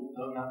vulnerable. We've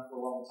known that for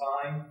a long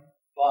time.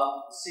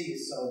 But the sea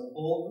is so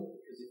important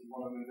because if you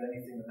want to move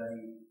anything of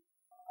any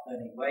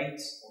weight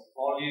or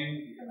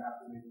volume, you're going to have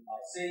to move it by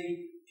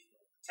sea.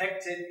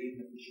 Protect it,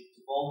 even if the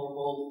ships are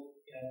vulnerable.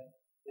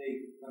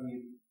 When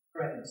you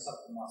create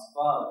something like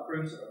the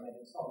cruiser, it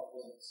wasn't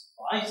a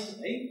surprise to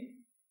me.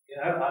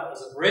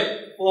 As a Brit,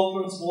 the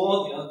Falklands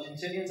War, the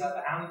Argentinians had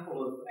a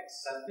handful of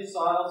XSF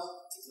missiles.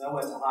 There's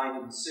nowhere to hide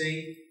in the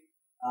sea.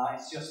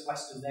 It's just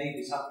Western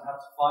navies haven't had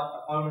to fight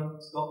an opponent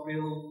that's got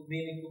real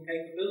meaningful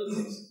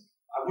capabilities.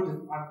 I would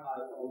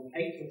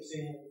hate to have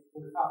seen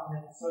what would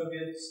happen if the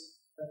Soviets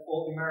had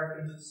fought the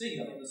Americans at sea.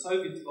 The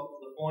Soviets got to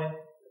the point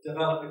of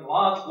developing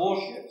large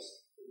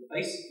warships that were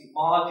basically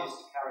barges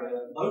to carry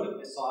a load of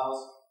missiles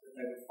that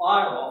they would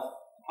fire off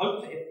and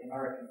hope to hit an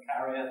American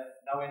carrier,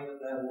 knowing that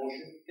their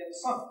warship would get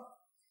sunk.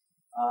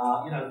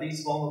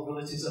 These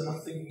vulnerabilities are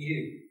nothing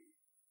new.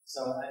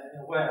 So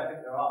in a way, I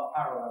think there are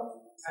parallels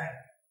with the tank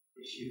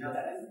issue.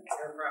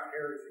 Aircraft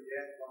carriers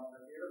again on the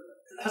air.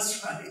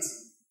 That's right.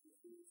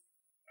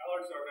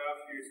 Alex, I've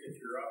asked you since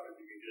you're up, if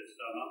you can just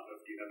sum up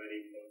if you have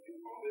any closing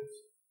comments.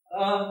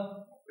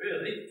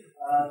 Really?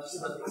 I just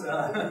hope that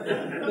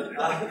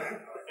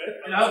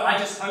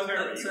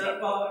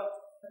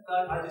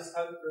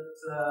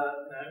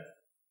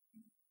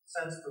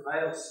sense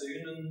prevails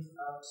soon and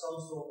some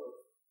sort of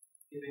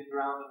giving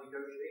ground and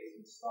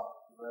negotiation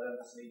start. Because I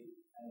don't see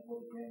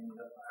anybody bringing it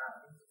up their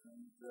hands.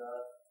 And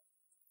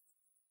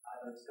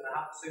either it's going to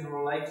happen sooner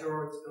or later,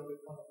 or it's going to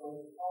become a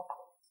global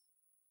conflict.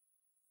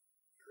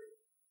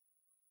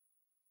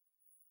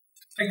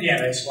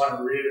 Again, I just want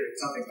to reiterate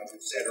something that we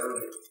said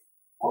earlier.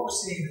 What we're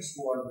seeing in this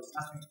war is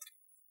nothing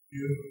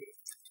new.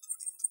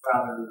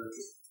 Rather,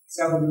 just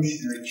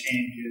evolutionary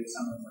changes,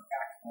 some of them are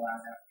tactical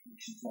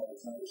applications, all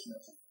this other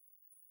stuff.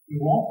 We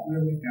won't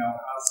really know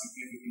how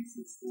significant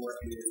this war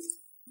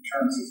is in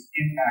terms of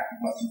impact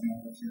of Western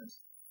military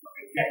for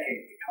a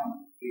decade to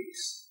come at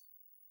least.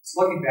 It's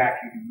looking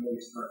back, you can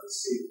really start to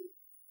see it.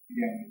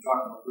 Again, we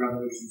talk about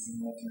revolutions in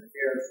military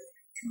affairs.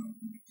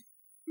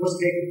 Those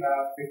take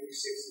about 50,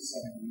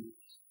 60, 70 years.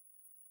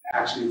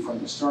 Actually, from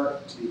the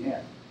start to the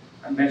end.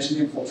 I mentioned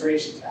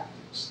infiltration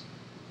tactics.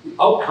 The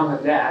outcome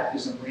of that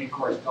is the Marine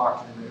Corps'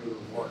 doctrine of maneuver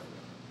warfare.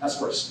 That's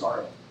where it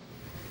started.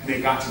 And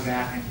they got to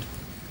that in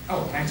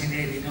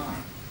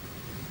 1989.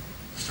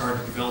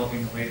 Started developing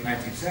in the late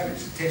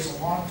 1970s. It takes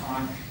a long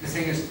time. The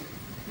thing is,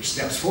 there's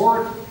steps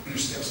forward and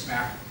there's steps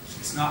backwards.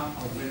 It's not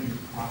a linear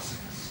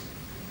process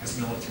as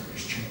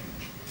militaries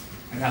change.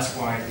 And that's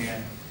why,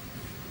 again,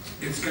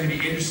 it's going to be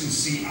interesting to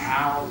see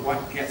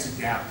what gets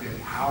adapted,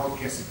 how it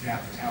gets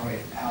adapted, how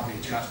the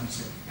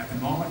adjustments are. At the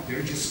moment,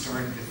 they're just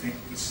starting to think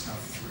this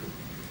stuff through.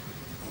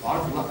 A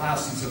lot of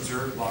lessons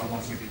observed, a lot of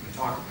ones we didn't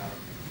talk about.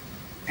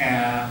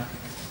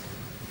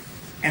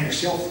 And they're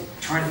still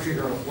trying to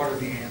figure out what are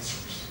the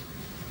answers.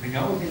 We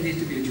know they need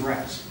to be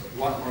addressed, but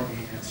what are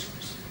the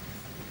answers?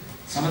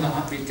 Some of them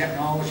have to be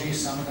technology,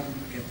 some of them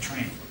get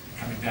training.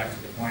 Coming back to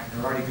the point,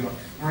 they're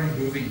already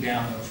moving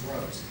down those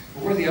roads.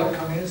 But where the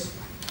outcome is,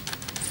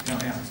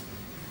 don't know.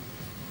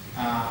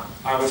 I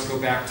always go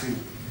back to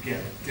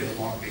again, did a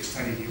long big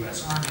study of the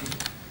U.S.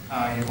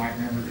 Army. You might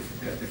remember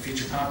the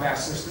Future Combat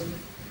System.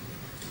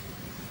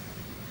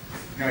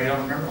 No, you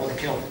don't remember? Oh, they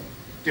killed it.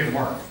 Didn't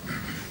work.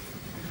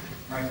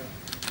 Right?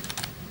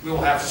 We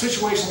will have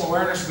situational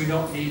awareness. We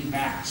don't need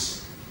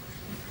mass.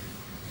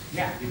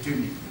 Yeah, you do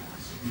need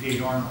mass. You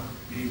need armor.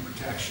 You need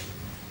protection.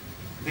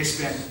 They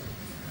spent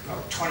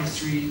about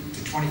 $23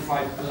 to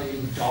 $25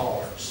 billion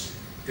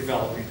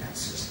developing that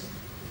system.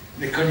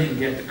 They couldn't even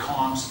get the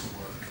comms to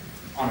work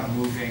on a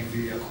moving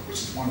vehicle,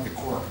 which is one of the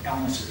core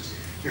elements.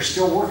 They're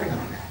still working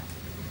on that.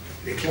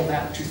 They killed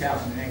that in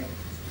 2008.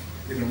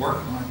 They've been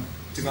working on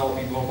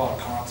developing mobile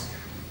comms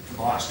for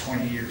the last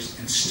 20 years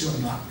and still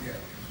not there.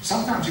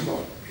 Sometimes you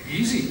go,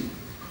 easy,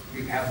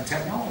 we have the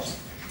technology.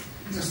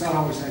 It's not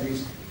always that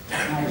easy.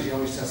 Technology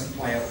always doesn't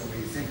play out the way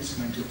you think it's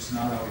going to. It's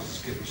not always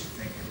as good as you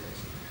think it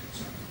is.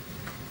 So,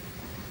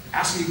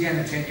 ask me again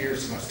in 10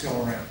 years if I'm still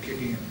around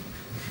kicking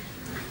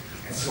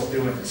and still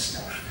doing this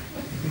stuff.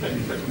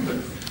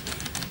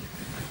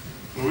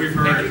 Well, we've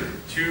heard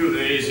two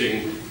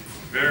amazing,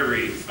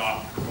 very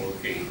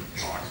thought-provoking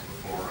talks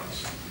before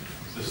us.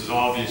 This is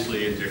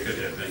obviously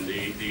indicative, and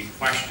the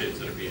questions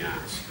that are being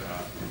asked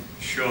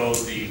show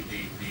the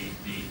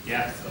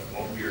depth of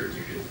what we are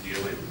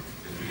dealing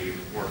with and the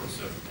importance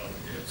of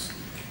this.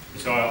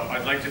 So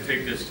I'd like to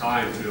take this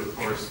time to, of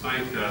course,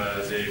 thank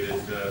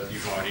David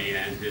Peabody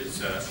and his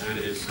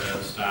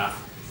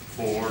staff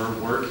for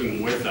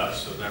working with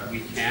us so that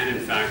we can,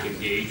 in fact,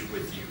 engage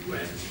with you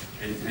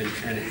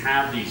and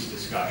have these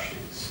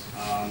discussions.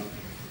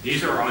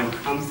 These are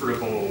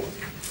uncomfortable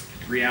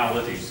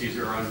realities. These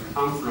are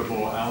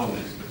uncomfortable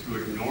elements, but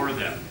to ignore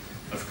them,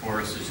 of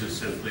course, is just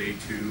simply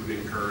to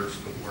encourage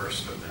the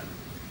worst of them.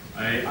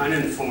 An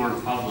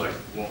uninformed public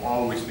will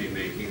always be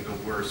making the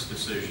worst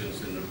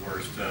decisions and the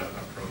worst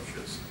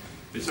approaches.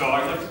 And so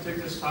I'd like to take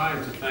this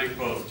time to thank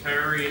both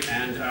Terry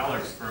and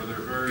Alex for their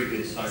very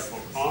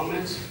insightful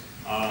comments.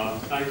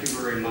 Thank you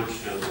very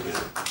much, gentlemen.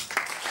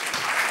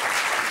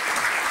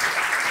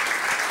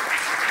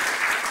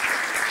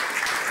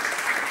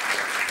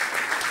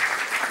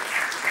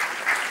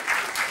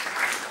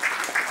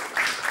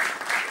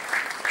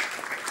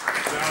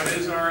 It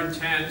is our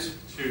intent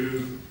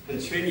to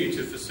continue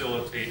to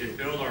facilitate and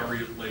build our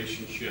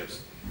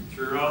relationships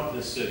throughout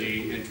the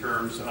city in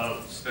terms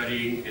of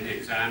studying and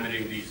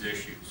examining these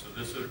issues. So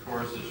this, of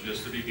course, is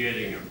just the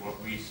beginning of what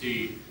we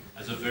see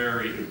as a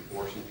very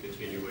important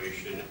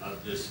continuation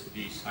of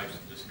these types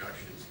of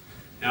discussions.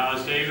 Now,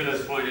 as David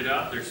has pointed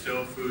out, there's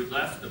still food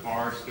left. The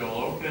bar is still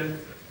open.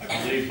 I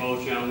believe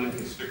both gentlemen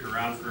can stick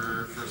around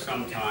for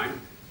some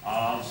time.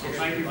 So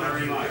thank you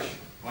very much.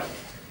 What?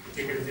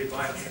 Take it if they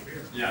buy a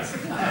beer. Yes.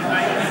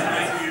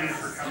 Thank you.